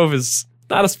 Bright Grove is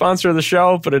not a sponsor of the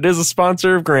show, but it is a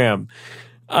sponsor of Graham.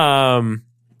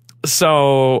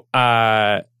 So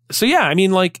yeah, I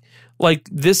mean, like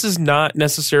this is not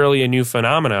necessarily a new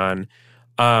phenomenon,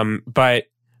 but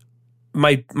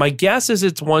my guess is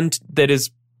it's one that is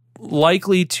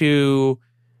likely to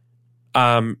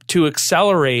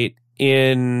accelerate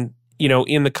in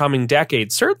the coming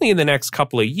decades, certainly in the next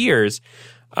couple of years,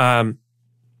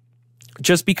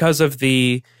 just because of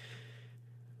the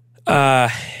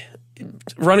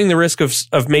running the risk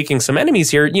of making some enemies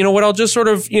here. What I'll just sort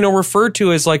of refer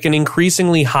to as like an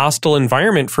increasingly hostile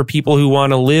environment for people who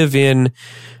want to live and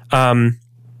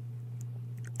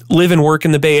work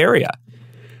in the Bay Area.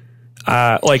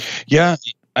 Yeah.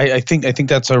 I think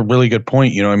that's a really good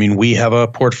point. We have a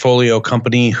portfolio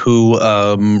company who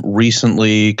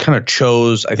recently kind of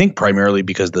chose, I think primarily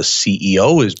because the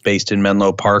CEO is based in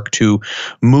Menlo Park, to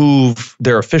move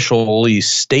their officially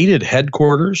stated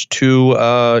headquarters to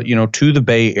the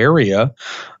Bay Area.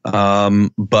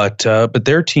 But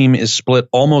their team is split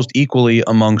almost equally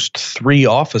amongst 3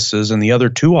 offices, and the other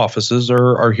 2 offices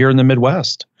are here in the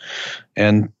Midwest.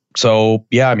 And so,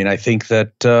 yeah, I think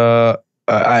that.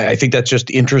 I think that's just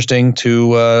interesting to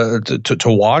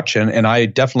watch, and I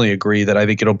definitely agree that I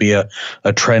think it'll be a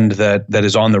trend that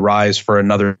is on the rise for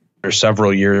another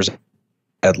several years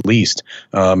at least,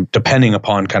 depending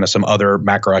upon kind of some other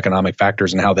macroeconomic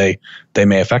factors and how they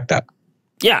may affect that.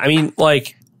 Yeah,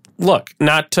 look,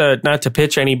 not to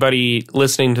pitch anybody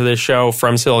listening to this show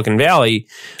from Silicon Valley,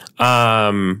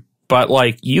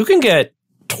 but you can get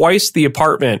twice the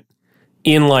apartment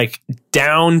in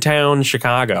downtown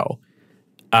Chicago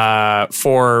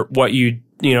for what you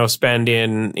spend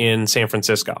in San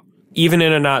Francisco, even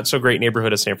in a not so great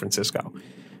neighborhood of San Francisco.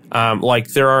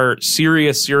 There are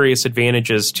serious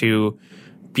advantages to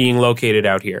being located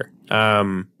out here.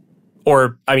 Not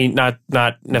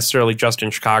necessarily just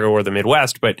in Chicago or the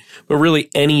Midwest, but really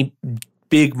any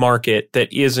big market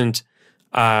that isn't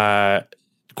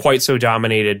quite so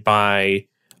dominated by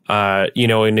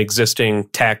an existing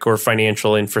tech or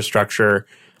financial infrastructure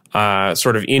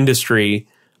sort of industry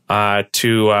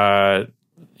to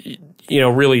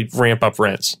really ramp up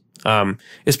rents,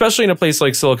 especially in a place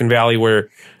like Silicon Valley where,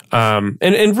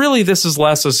 and really this is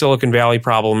less a Silicon Valley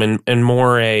problem and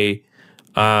more a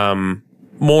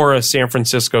San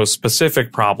Francisco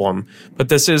specific problem, but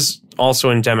this is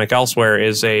also endemic elsewhere,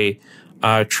 is a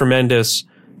tremendous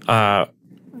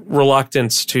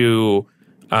reluctance to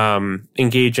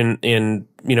engage in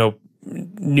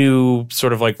new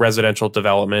sort of like residential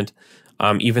development,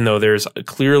 even though there's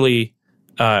clearly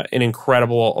an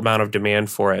incredible amount of demand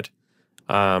for it.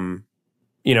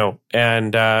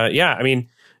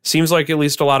 Seems like at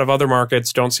least a lot of other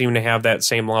markets don't seem to have that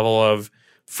same level of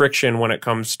friction when it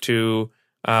comes to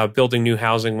building new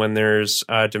housing when there's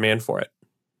demand for it.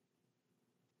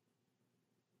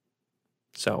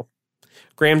 So,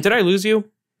 Graham, did I lose you?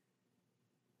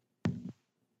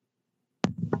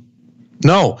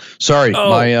 No, sorry. Oh.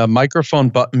 My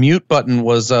microphone mute button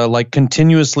was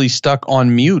continuously stuck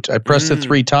on mute. I pressed it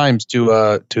 3 times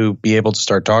to be able to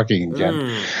start talking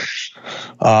again.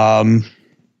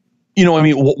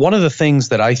 One of the things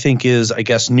that I think is, I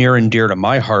guess, near and dear to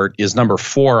my heart is number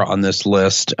 4 on this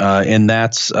list, and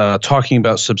that's talking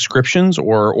about subscriptions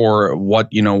or what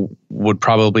would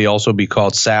probably also be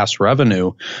called SaaS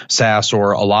revenue, SaaS,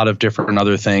 or a lot of different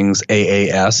other things,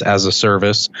 AAS, as a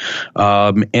service,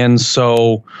 and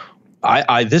so.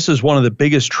 This is one of the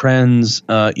biggest trends,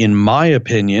 in my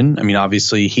opinion. I mean,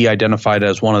 obviously, he identified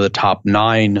as one of the top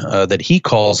 9 that he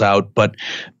calls out. But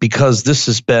because this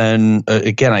has been,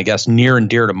 again, I guess, near and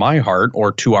dear to my heart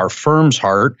or to our firm's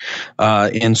heart.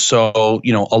 And so,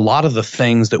 a lot of the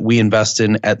things that we invest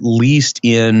in, at least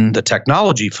in the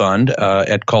technology fund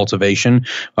at Cultivation,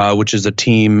 which is a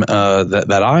team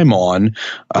that I'm on,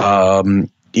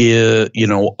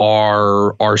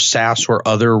 are SaaS or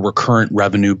other recurrent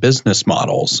revenue business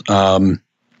models. And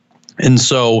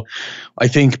so I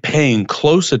think paying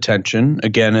close attention,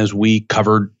 again, as we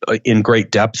covered in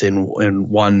great depth in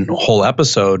one whole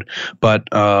episode, but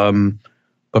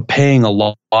paying a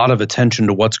lot of attention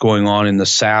to what's going on in the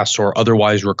SaaS or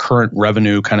otherwise recurrent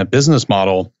revenue kind of business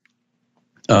model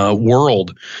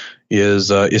world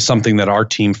is something that our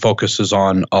team focuses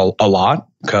on a lot,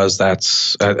 because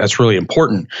that's really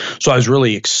important. So I was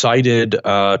really excited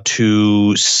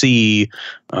to see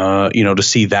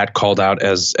that called out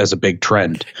as a big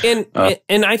trend. And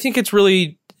I think it's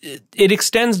really, it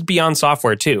extends beyond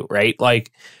software too, right? Like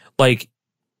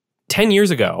 10 years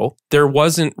ago, there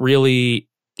wasn't really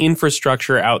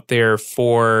infrastructure out there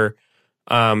for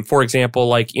example,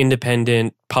 like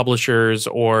independent publishers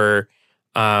or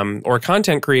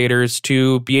content creators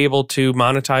to be able to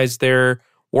monetize their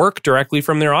work directly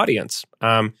from their audience.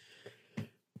 A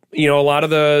lot of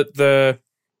the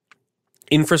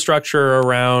infrastructure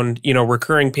around,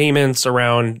 recurring payments,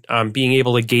 around being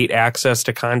able to gate access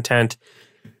to content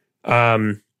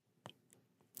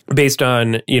based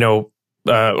on,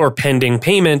 or pending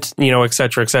payment, et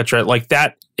cetera, like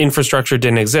that infrastructure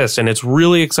didn't exist. And it's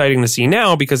really exciting to see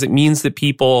now, because it means that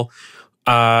people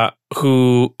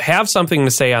who have something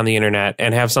to say on the internet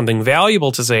and have something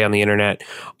valuable to say on the internet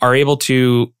are able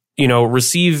to,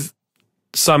 receive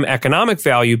some economic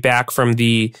value back from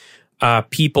the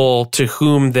people to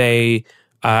whom they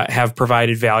have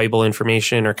provided valuable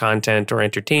information or content or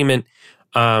entertainment,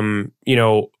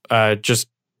 just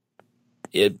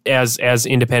as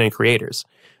independent creators.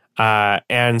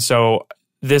 And so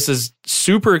this is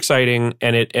super exciting,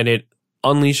 and it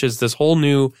unleashes this whole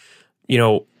new,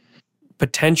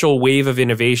 potential wave of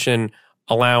innovation,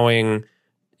 allowing,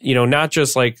 not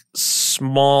just like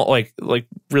small, like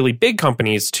really big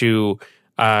companies to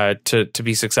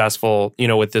be successful,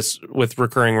 with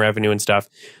recurring revenue and stuff.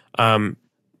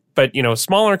 But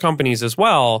smaller companies as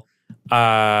well.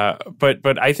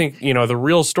 But I think, the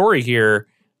real story here,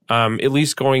 at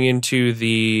least going into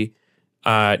the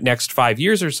next 5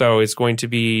 years or so, is going to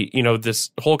be,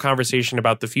 this whole conversation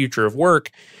about the future of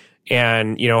work.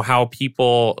 And, how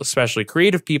people, especially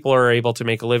creative people, are able to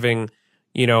make a living,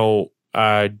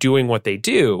 doing what they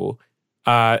do.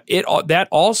 That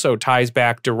also ties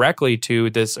back directly to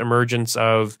this emergence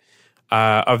of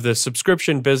the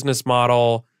subscription business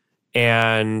model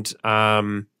and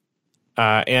the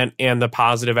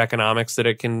positive economics that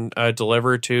it can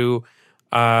deliver to,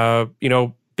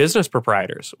 business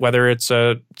proprietors, whether it's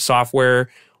a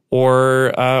software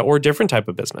or different type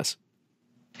of business.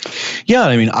 Yeah,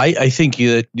 I mean, I think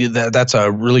that's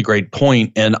a really great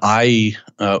point, and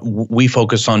we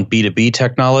focus on B2B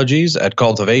technologies at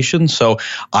Cultivation, so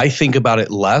I think about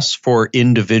it less for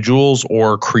individuals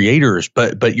or creators.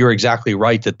 But you're exactly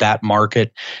right that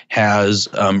market has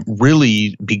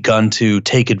really begun to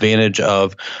take advantage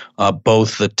of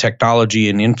both the technology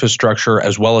and infrastructure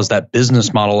as well as that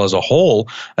business model as a whole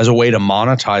as a way to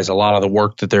monetize a lot of the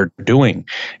work that they're doing.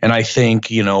 And I think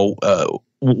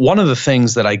one of the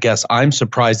things that I guess I'm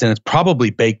surprised, and it's probably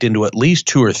baked into at least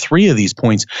 2 or 3 of these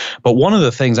points, but one of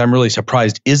the things I'm really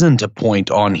surprised isn't a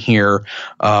point on here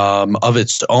of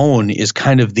its own is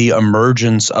kind of the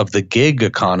emergence of the gig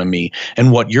economy.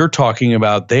 And what you're talking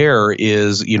about there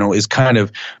is kind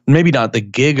of maybe not the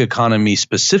gig economy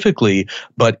specifically,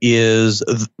 but is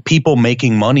people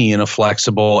making money in a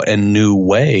flexible and new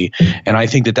way. And I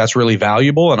think that that's really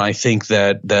valuable. And I think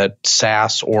that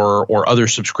SaaS or other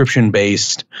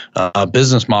subscription-based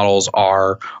business models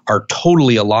are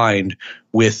totally aligned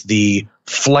with the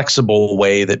flexible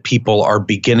way that people are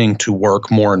beginning to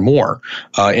work more and more.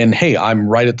 And hey, I'm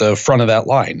right at the front of that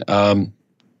line.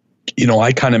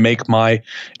 I kind of make my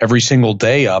every single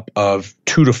day up of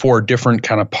 2 to 4 different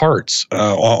kind of parts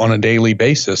on a daily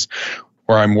basis,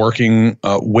 where I'm working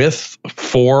with,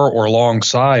 for, or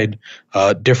alongside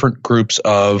different groups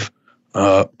of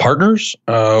partners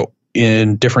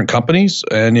in different companies,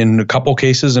 and in a couple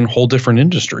cases in whole different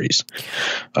industries.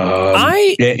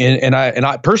 I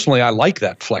personally, I like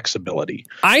that flexibility.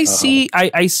 I see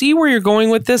where you're going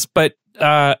with this, but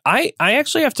I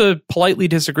actually have to politely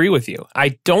disagree with you.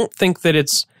 I don't think that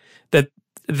it's that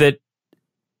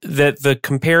the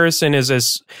comparison is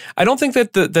as, I don't think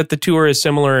that the two are as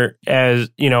similar as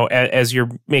as you're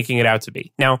making it out to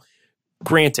be. Now,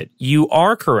 granted, you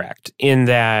are correct in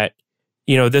that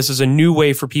this is a new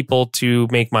way for people to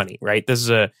make money, right? This is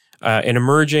an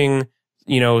emerging,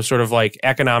 sort of like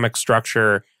economic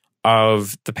structure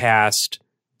of the past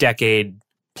decade,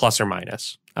 plus or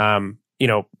minus.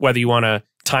 Whether you want to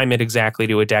time it exactly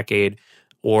to a decade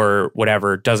or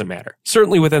whatever, doesn't matter.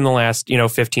 Certainly within the last,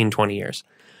 15, 20 years,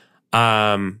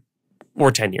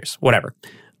 or 10 years, whatever.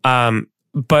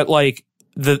 But like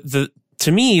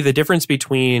to me, the difference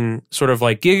between sort of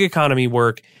like gig economy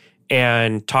work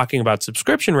and talking about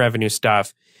subscription revenue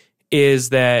stuff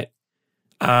is that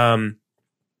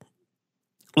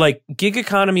like gig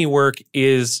economy work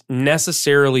is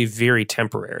necessarily very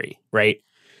temporary, right?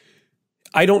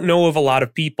 I don't know of a lot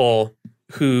of people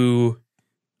who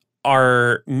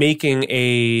are making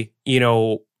a,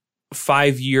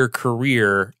 5-year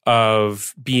career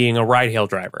of being a ride-hail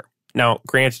driver. Now,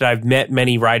 granted, I've met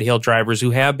many ride-hail drivers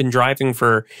who have been driving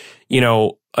for,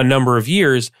 a number of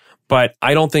years, but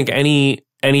I don't think any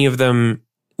of them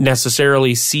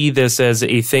necessarily see this as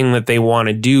a thing that they want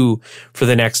to do for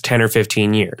the next 10 or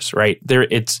 15 years, right?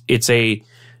 It's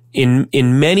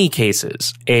in many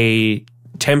cases a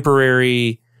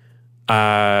temporary,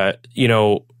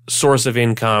 source of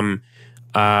income,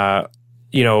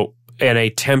 and a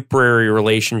temporary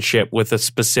relationship with a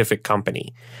specific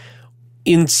company.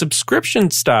 In subscription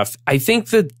stuff, I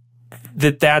think that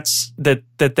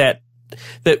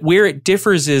where it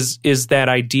differs is that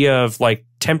idea of like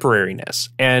temporariness.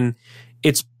 And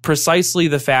it's precisely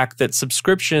the fact that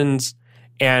subscriptions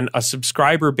and a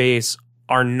subscriber base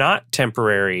are not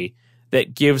temporary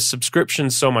that gives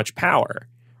subscriptions so much power,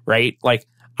 right? Like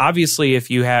obviously if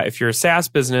you're a SaaS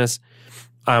business,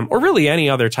 or really any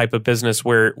other type of business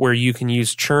where you can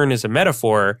use churn as a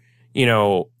metaphor,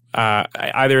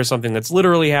 either something that's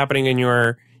literally happening in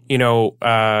your,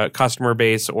 customer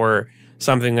base or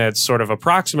something that's sort of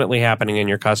approximately happening in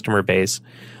your customer base.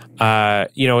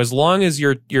 As long as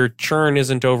your churn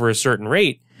isn't over a certain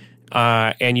rate,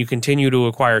 and you continue to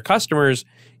acquire customers,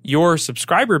 your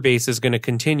subscriber base is going to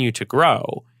continue to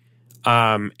grow.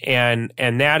 And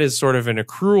that is sort of an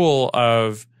accrual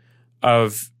of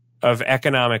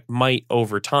economic might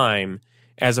over time,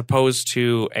 as opposed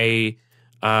to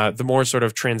the more sort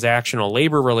of transactional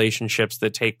labor relationships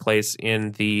that take place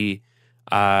in the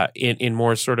in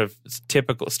more sort of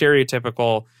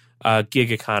stereotypical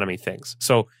gig economy things.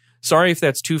 So sorry if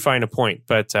that's too fine a point,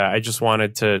 but I just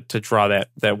wanted to draw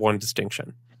that one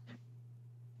distinction.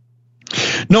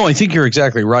 No, I think you're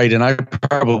exactly right. And I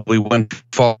probably went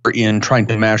far in trying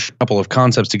to mash a couple of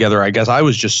concepts together. I guess I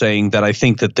was just saying that I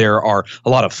think that there are a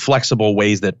lot of flexible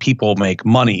ways that people make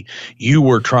money. You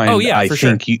were trying,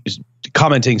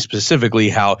 commenting specifically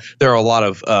how there are a lot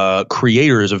of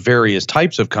creators of various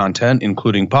types of content,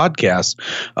 including podcasts,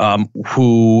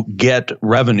 who get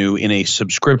revenue in a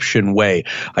subscription way.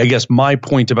 I guess my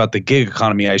point about the gig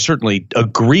economy, I certainly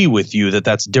agree with you that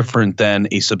that's different than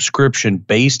a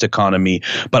subscription-based economy,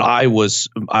 but I was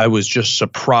just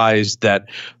surprised that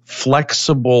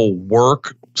flexible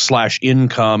work /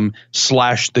 income /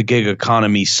 the gig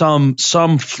economy, some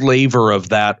flavor of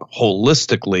that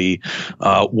holistically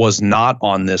was not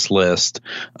on this list,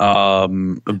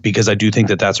 because I do think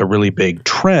that that's a really big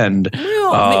trend.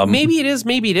 Well, maybe it is,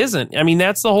 maybe it isn't. I mean,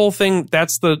 that's the whole thing.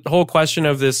 That's the whole question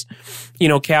of this,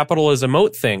 capital is a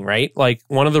moat thing, right? Like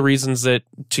one of the reasons that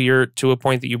to a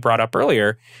point that you brought up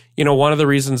earlier, one of the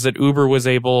reasons that Uber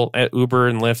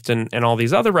and Lyft and all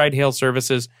these other ride-hail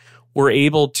services were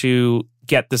able to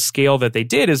get the scale that they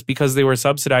did is because they were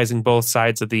subsidizing both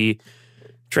sides of the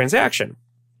transaction.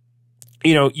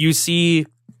 You see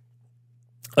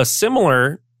a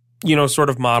similar, sort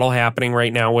of model happening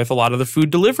right now with a lot of the food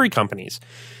delivery companies.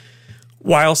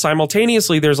 While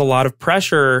simultaneously there's a lot of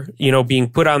pressure, being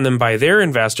put on them by their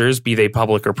investors, be they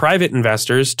public or private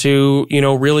investors, to,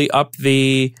 really up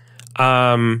the,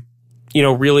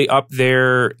 really up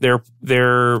their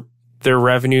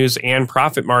revenues and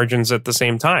profit margins at the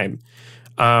same time.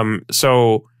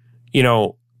 So,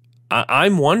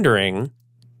 I'm wondering,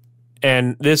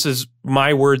 and this is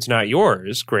my words, not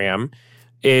yours, Graham,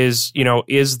 is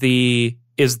the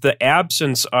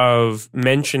absence of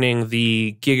mentioning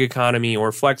the gig economy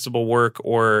or flexible work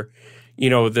or,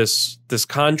 this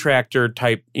contractor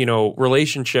type,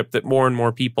 relationship that more and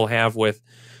more people have with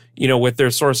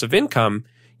their source of income.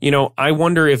 I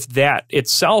wonder if that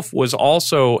itself was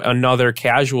also another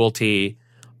casualty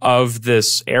of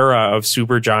this era of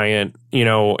supergiant,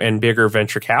 and bigger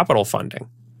venture capital funding.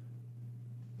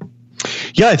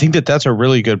 Yeah, I think that's a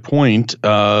really good point.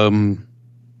 Yeah.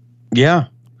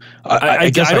 I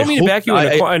don't mean to back you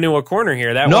into a corner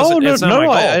here. That's not my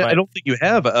goal. I don't think you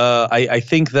have. I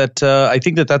think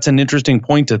that that's an interesting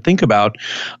point to think about.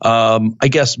 I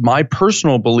guess my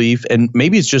personal belief, and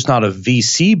maybe it's just not a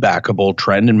VC backable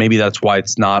trend, and maybe that's why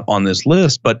it's not on this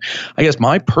list. But I guess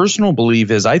my personal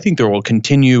belief is I think there will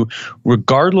continue,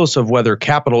 regardless of whether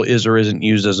capital is or isn't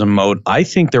used as a moat. I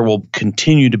think there will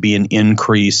continue to be an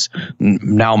increase.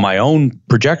 Now, my own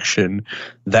projection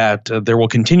that there will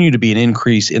continue to be an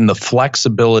increase in the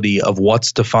flexibility of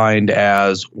what's defined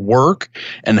as work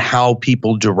and how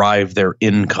people derive their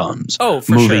incomes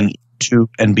moving to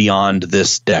and beyond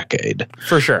this decade.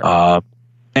 For sure.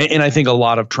 And I think a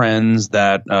lot of trends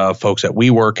that folks at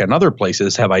WeWork and other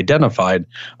places have identified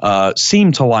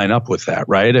seem to line up with that,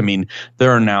 right? I mean,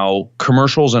 there are now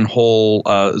commercials and whole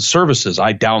services.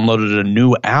 I downloaded a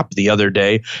new app the other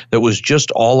day that was just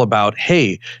all about,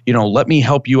 hey, let me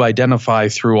help you identify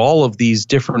through all of these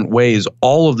different ways,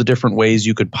 all of the different ways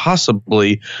you could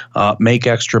possibly make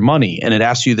extra money. And it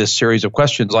asks you this series of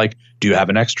questions like, do you have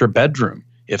an extra bedroom?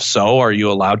 If so, are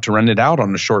you allowed to rent it out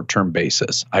on a short-term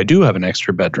basis? I do have an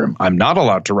extra bedroom. I'm not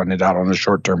allowed to rent it out on a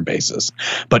short-term basis.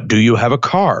 But do you have a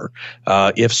car?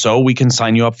 If so, we can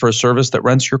sign you up for a service that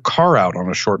rents your car out on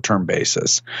a short-term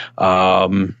basis.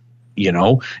 And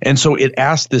so it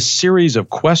asked this series of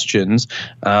questions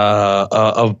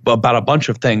about a bunch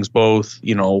of things, both,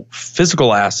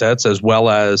 physical assets as well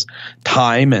as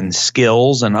time and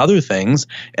skills and other things.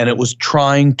 And it was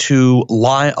trying to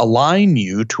align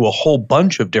you to a whole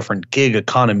bunch of different gig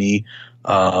economy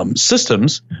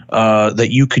systems that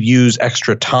you could use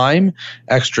extra time,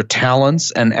 extra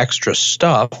talents, and extra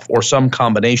stuff, or some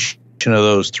combination of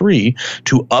those three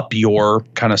to up your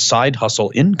kind of side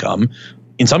hustle income,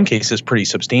 in some cases pretty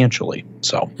substantially.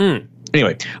 So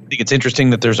anyway, I think it's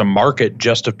interesting that there's a market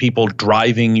just of people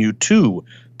driving you to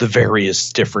the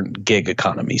various different gig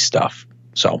economy stuff.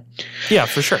 So yeah,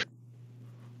 for sure.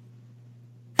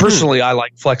 Personally, I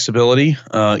like flexibility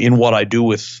in what I do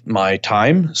with my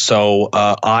time. So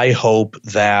I hope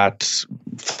that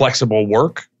flexible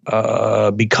work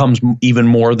becomes even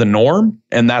more the norm.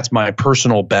 And that's my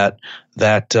personal bet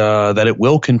that it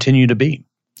will continue to be.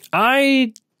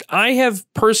 I have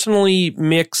personally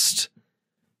mixed.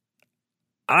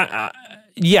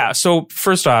 Yeah. So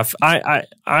first off, I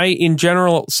in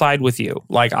general side with you.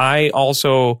 Like I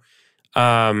also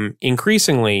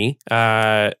increasingly,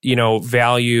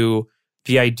 value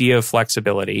the idea of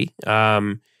flexibility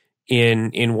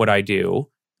in what I do.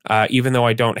 Even though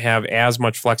I don't have as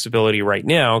much flexibility right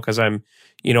now because I'm,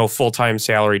 full-time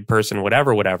salaried person,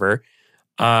 whatever.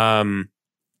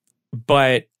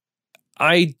 But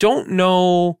I don't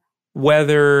know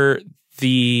whether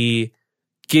the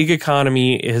gig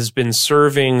economy has been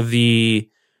serving the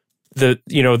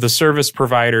the service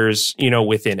providers,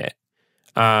 within it.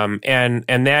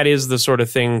 And that is the sort of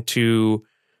thing to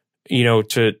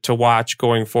watch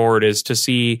going forward, is to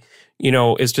see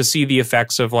the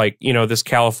effects of this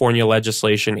California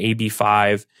legislation, AB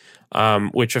 5,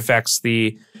 which affects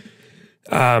the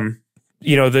sort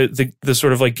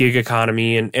of gig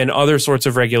economy and other sorts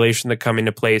of regulation that come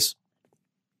into place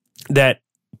that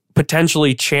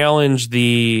potentially challenge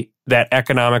that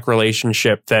economic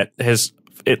relationship that has,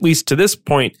 at least to this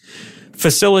point,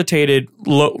 facilitated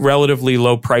relatively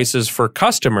low prices for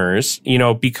customers,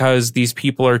 because these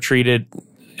people are treated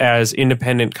as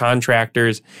independent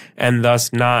contractors and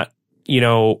thus not,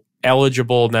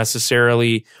 eligible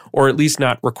necessarily, or at least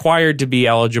not required to be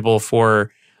eligible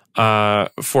for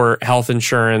health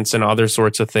insurance and other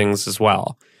sorts of things as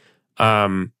well.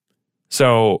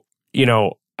 So,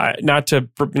 not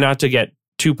to get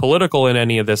too political in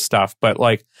any of this stuff, but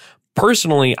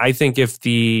personally, I think if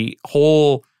the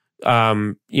whole,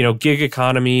 gig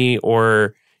economy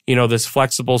or, this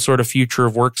flexible sort of future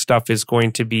of work stuff is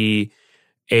going to be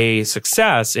a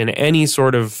success in any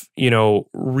sort of,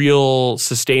 real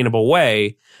sustainable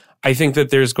way, I think that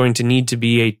there's going to need to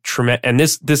be a tremendous, and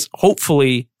this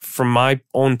hopefully, from my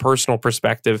own personal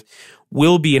perspective,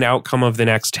 will be an outcome of the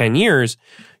next 10 years.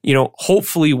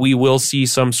 Hopefully we will see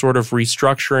some sort of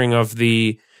restructuring of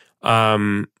the,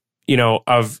 of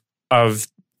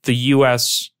the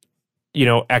U.S.,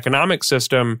 economic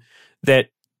system that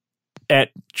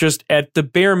at the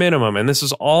bare minimum, and this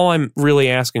is all I'm really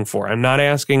asking for. I'm not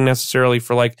asking necessarily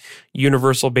for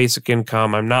universal basic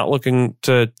income. I'm not looking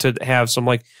to have some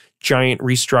giant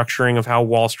restructuring of how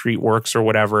Wall Street works or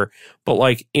whatever.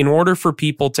 But in order for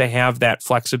people to have that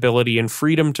flexibility and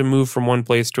freedom to move from one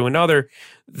place to another,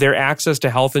 their access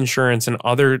to health insurance and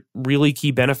other really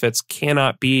key benefits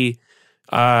cannot be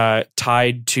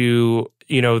tied to,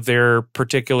 their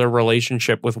particular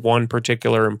relationship with one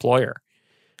particular employer.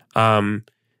 And,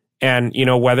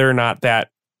 whether or not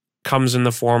that comes in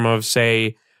the form of,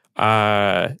 say,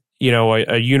 a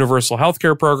universal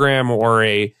healthcare program or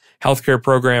a healthcare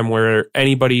program where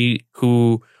anybody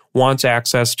who wants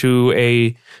access to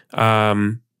a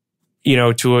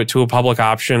public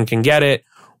option can get it,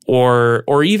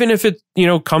 or even if it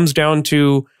comes down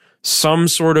to some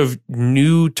sort of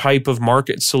new type of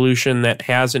market solution that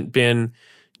hasn't been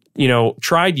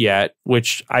tried yet,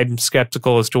 which I'm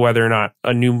skeptical as to whether or not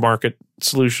a new market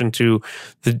solution to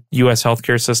the U.S.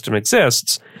 healthcare system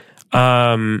exists.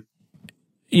 I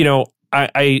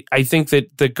think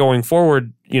that going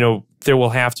forward, there will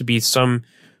have to be some,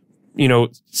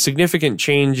 significant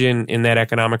change in that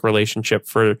economic relationship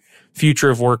for future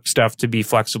of work stuff to be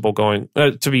flexible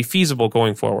to be feasible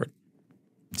going forward.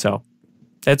 So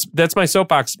that's my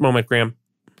soapbox moment, Graham.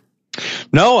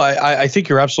 No, I think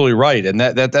you're absolutely right, and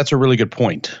that's a really good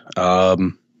point.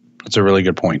 It's a really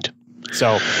good point.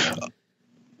 So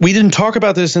we didn't talk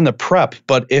about this in the prep,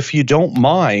 but if you don't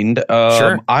mind,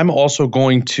 sure. I'm also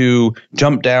going to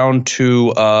jump down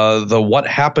to the What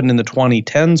Happened in the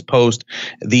 2010s post,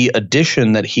 the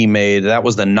addition that he made. That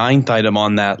was the 9th item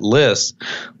on that list.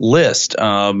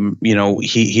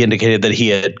 He indicated that he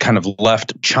had kind of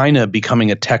left China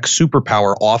becoming a tech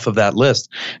superpower off of that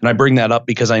list. And I bring that up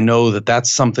because I know that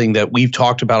that's something that we've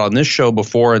talked about on this show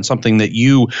before, and something that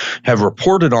you have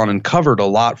reported on and covered a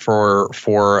lot for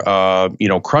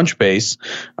Crunchbase,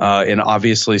 and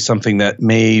obviously something that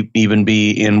may even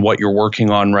be in what you're working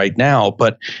on right now.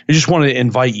 But I just wanted to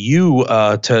invite you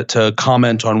to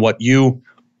comment on what you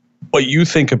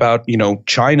think about,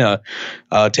 China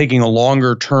taking a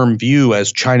longer term view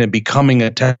as China becoming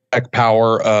a tech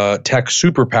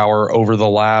superpower over the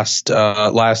last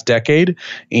decade,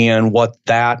 and what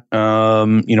that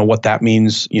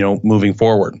means, moving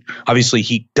forward. Obviously,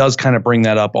 he does kind of bring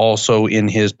that up also in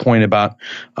his point about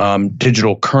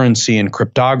digital currency and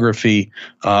cryptography,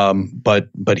 but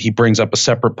he brings up a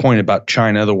separate point about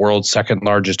China, the world's second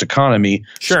largest economy,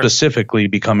 sure. specifically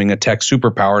becoming a tech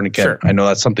superpower. And again, sure. I know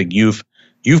that's something you've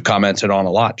commented on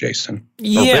a lot, Jason.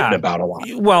 Or written about a lot.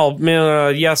 Well,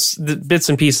 yes, bits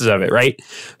and pieces of it, right?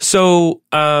 So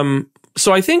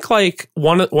I think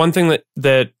one thing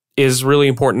that is really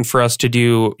important for us to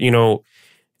do,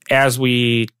 as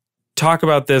we talk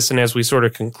about this and as we sort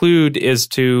of conclude, is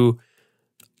to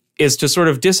sort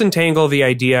of disentangle the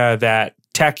idea that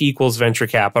tech equals venture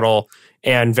capital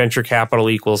and venture capital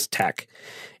equals tech.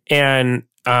 And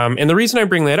the reason I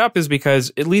bring that up is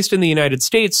because, at least in the United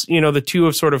States, the two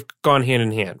have sort of gone hand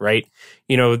in hand, right?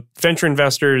 Venture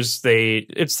investors,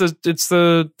 it's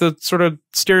the sort of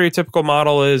stereotypical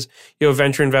model is,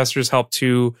 venture investors help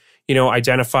to,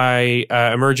 identify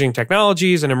emerging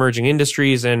technologies and emerging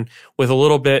industries, and with a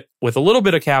little bit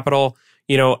of capital,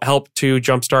 help to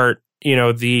jumpstart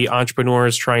the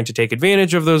entrepreneurs trying to take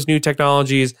advantage of those new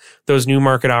technologies, those new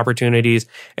market opportunities,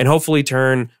 and hopefully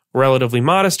turn relatively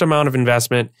modest amount of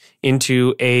investment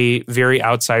into a very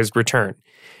outsized return.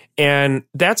 And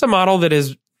that's a model that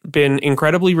has been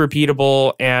incredibly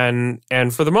repeatable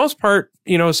and for the most part,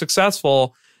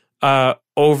 successful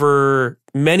over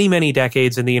many, many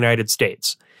decades in the United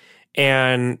States.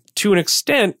 And to an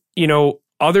extent,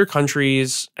 other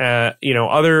countries,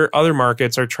 other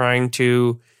markets are trying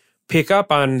to pick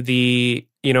up on the,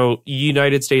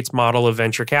 United States model of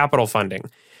venture capital funding.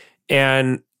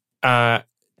 And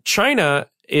China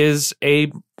is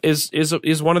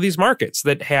one of these markets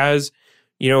that has,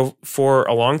 for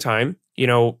a long time,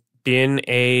 been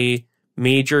a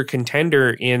major contender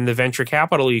in the venture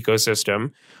capital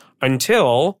ecosystem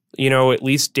until, at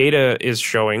least data is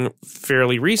showing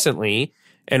fairly recently.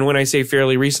 And when I say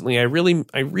fairly recently, I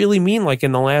really mean like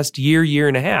in the last year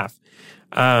and a half.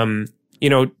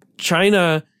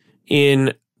 China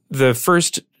in the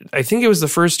first, I think it was the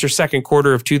first or second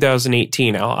quarter of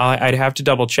 2018, I'd have to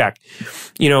double check,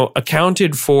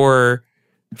 accounted for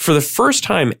the first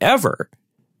time ever,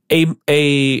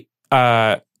 a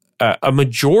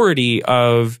majority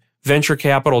of venture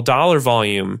capital dollar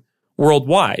volume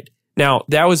worldwide. Now,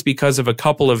 that was because of a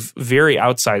couple of very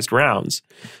outsized rounds,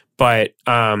 but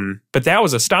that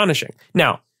was astonishing.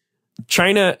 Now,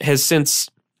 China has since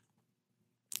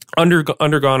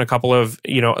undergone a couple of,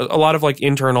 a lot of like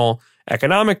internal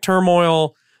economic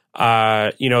turmoil,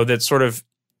 that's sort of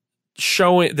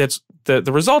showing, that's the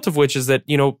result of which is that,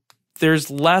 there's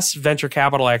less venture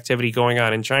capital activity going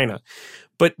on in China.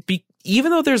 But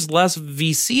even though there's less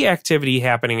VC activity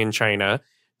happening in China,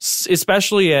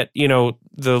 especially at,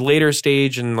 the later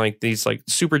stage and like these like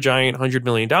super giant $100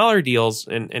 million deals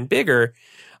and bigger,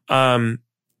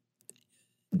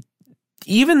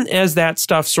 even as that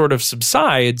stuff sort of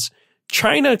subsides,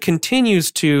 China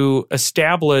continues to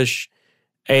establish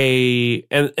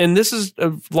and this is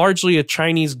largely a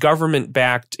Chinese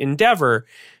government-backed endeavor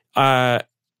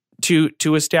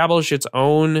to establish its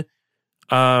own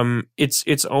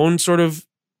sort of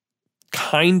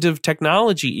kind of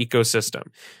technology ecosystem.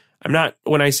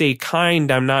 When I say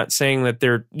kind, I'm not saying that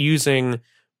they're using,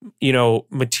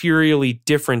 materially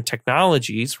different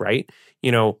technologies, right?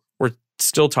 We're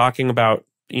still talking about,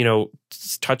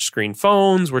 touchscreen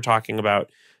phones. We're talking about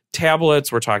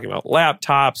tablets. We're talking about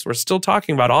laptops. We're still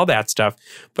talking about all that stuff.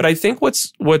 But I think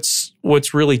what's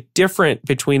really different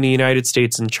between the United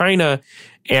States and China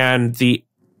and the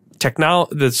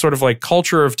sort of like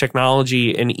culture of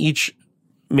technology in each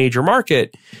major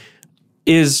market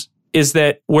is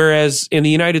that whereas in the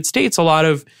United States, a lot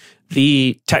of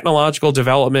the technological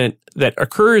development that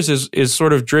occurs is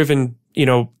sort of driven,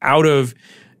 out of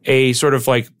a sort of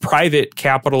like private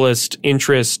capitalist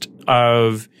interest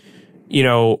of,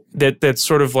 that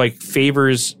sort of like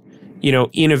favors,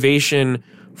 innovation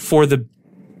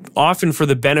often for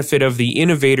the benefit of the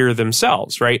innovator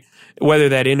themselves, right? Whether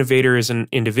that innovator is an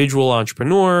individual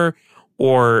entrepreneur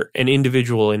or an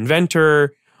individual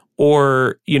inventor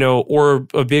or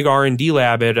a big R&D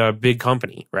lab at a big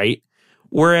company, right?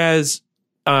 Whereas,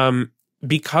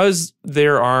 because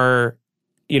there are,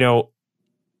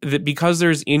 because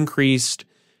there's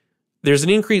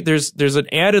an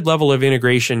added level of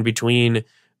integration between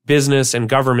business and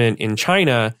government in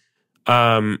China,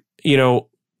 and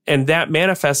that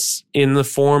manifests in the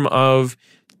form of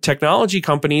technology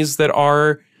companies that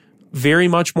are very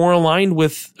much more aligned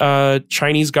with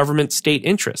Chinese government state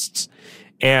interests.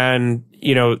 And,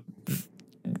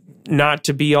 not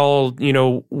to be all,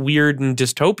 weird and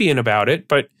dystopian about it,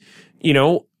 but,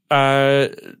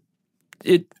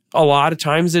 a lot of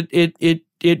times it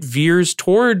veers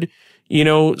toward,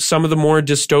 some of the more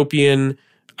dystopian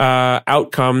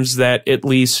outcomes that at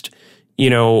least,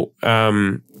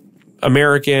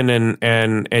 American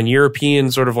and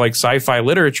European sort of like sci-fi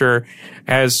literature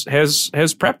has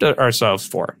prepped ourselves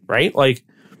for, right? Like,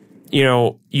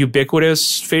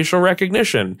 ubiquitous facial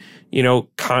recognition,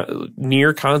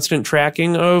 near constant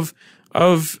tracking of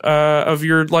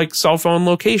your like cell phone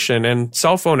location and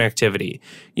cell phone activity,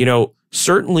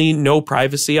 certainly no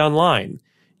privacy online,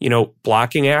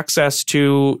 blocking access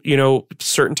to,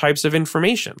 certain types of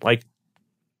information. Like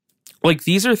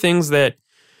these are things that,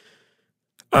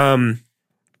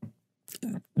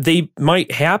 they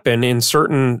might happen in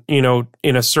certain, in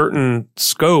a certain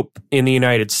scope in the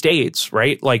United States,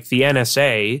 right? Like the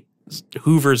NSA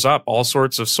hoovers up all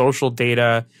sorts of social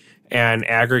data and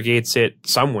aggregates it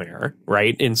somewhere,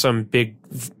 right? In some big,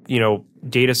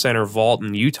 data center vault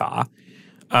in Utah.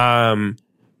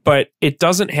 But it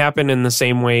doesn't happen in the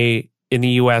same way in the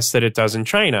US that it does in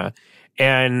China.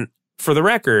 And for the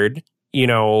record, you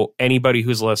know, anybody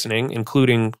who's listening,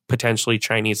 including potentially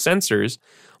Chinese censors,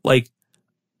 like,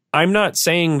 I'm not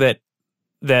saying that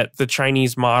the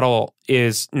Chinese model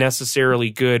is necessarily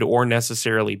good or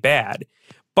necessarily bad,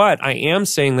 but I am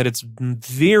saying that it's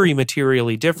very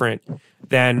materially different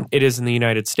than it is in the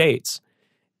United States.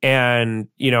 And,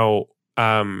 you know,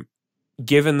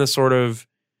 given the sort of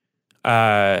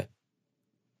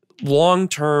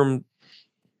long-term,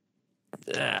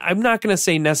 I'm not going to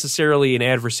say necessarily an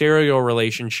adversarial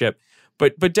relationship,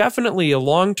 but definitely a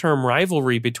long-term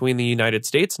rivalry between the United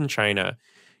States and China.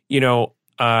 You know,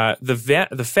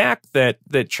 the fact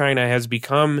that China has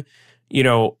become, you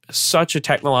know, such a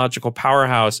technological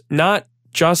powerhouse, not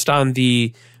just on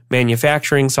the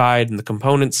manufacturing side and the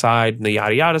component side and the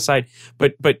yada yada side,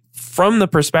 but from the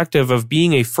perspective of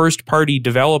being a first party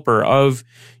developer of,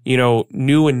 you know,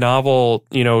 new and novel,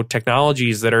 you know,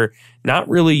 technologies that are not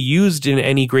really used in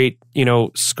any great, you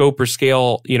know, scope or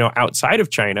scale, you know, outside of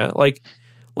China. Like,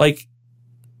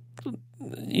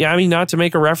 yeah, I mean, not to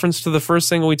make a reference to the first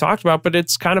thing we talked about, but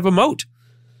it's kind of a moat,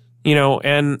 you know,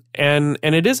 and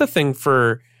it is a thing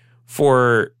for,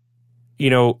 you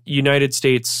know, United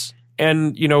States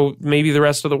and, you know, maybe the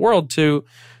rest of the world to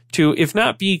if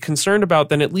not be concerned about,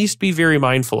 then at least be very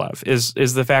mindful of is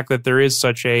the fact that there is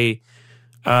such a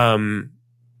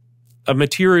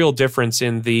material difference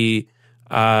in the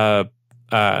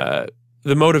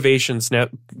motivations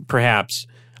perhaps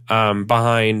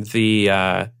behind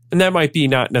the and that might be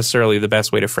not necessarily the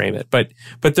best way to frame it, but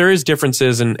there is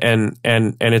differences and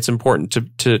it's important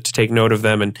to take note of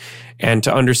them and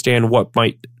to understand what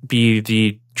might be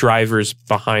the drivers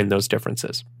behind those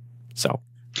differences. So.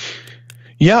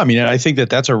 Yeah, I mean, I think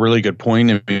that's a really good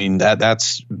point. I mean,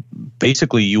 that's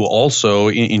basically you also,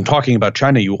 in talking about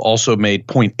China, you also made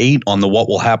point 8 on the what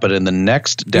will happen in the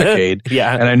next decade.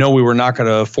 Yeah. And I know we were not going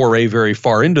to foray very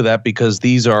far into that because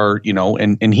these are, you know,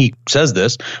 and he says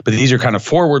this, but these are kind of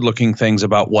forward-looking things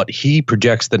about what he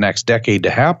projects the next decade to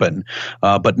happen.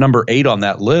 But number 8 on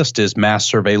that list is mass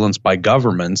surveillance by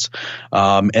governments.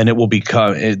 And it will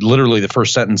become, literally the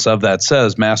first sentence of that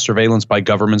says, mass surveillance by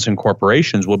governments and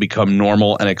corporations will become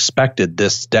normal and expected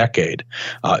this decade.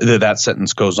 That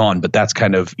sentence goes on, but that's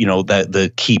kind of, you know, the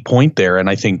key point there. And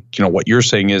I think, you know, what you're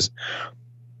saying is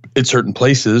in certain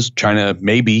places, China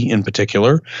maybe in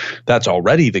particular, that's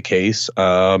already the case.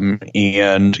 And,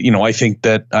 you know, I think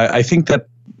that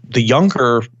the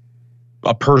younger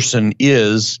a person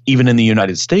is, even in the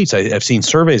United States, I've seen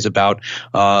surveys about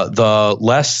the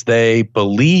less they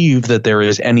believe that there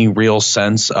is any real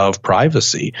sense of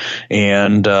privacy,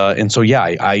 and so yeah,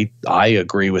 I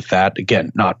agree with that.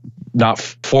 Again, not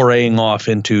foraying off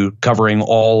into covering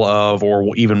all of,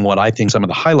 or even what I think some of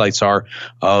the highlights are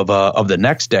of the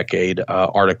next decade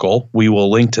article. We will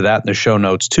link to that in the show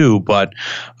notes too. But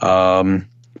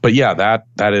yeah,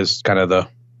 that is kind of the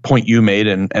point you made,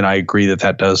 and I agree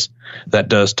that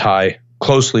does tie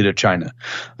closely to China.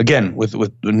 Again, with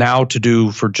now to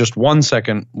do for just 1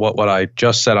 second what I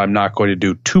just said, I'm not going to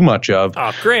do too much of.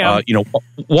 Graham. You know,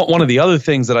 one of the other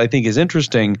things that I think is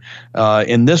interesting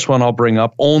in this one, I'll bring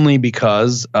up only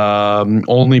because I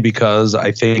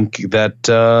think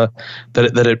that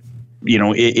it. You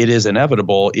know, it is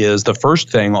inevitable, is the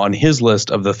first thing on his list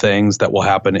of the things that will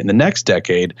happen in the next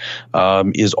decade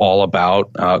is all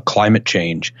about climate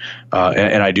change.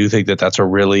 And I do think that that's a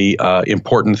really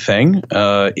important thing.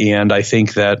 And I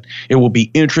think that it will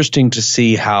be interesting to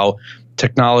see how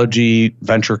technology,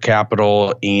 venture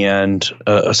capital, and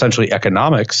essentially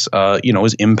economics, you know,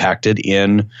 is impacted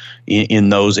in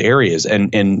those areas.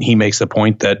 And he makes the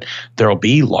point that there will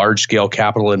be large scale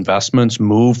capital investments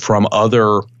move from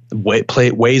other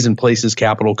ways and places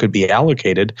capital could be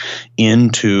allocated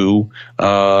into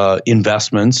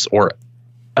investments or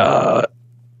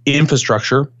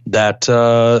infrastructure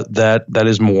that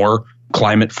is more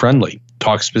climate friendly.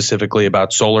 Talk specifically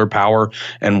about solar power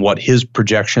and what his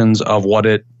projections of what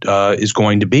it is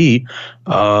going to be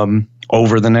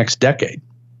over the next decade.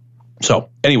 So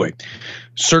anyway,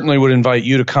 certainly would invite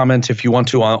you to comment if you want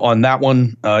to on that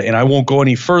one, and I won't go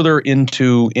any further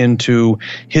into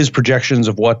his projections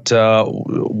of what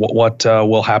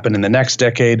will happen in the next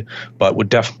decade, but would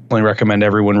definitely recommend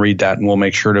everyone read that, and we'll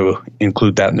make sure to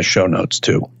include that in the show notes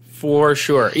too. For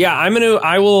sure, yeah.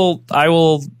 I will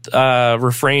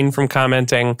refrain from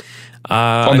commenting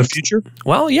on the future.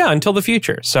 Well, yeah, until the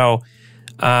future. So,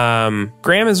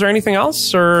 Graham, is there anything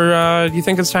else, or do you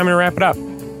think it's time to wrap it up?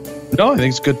 No, I think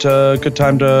it's good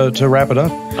time to wrap it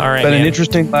up. All right, it's been an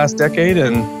interesting last decade,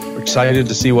 and excited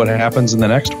to see what happens in the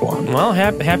next one. Well,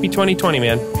 happy 2020,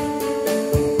 man.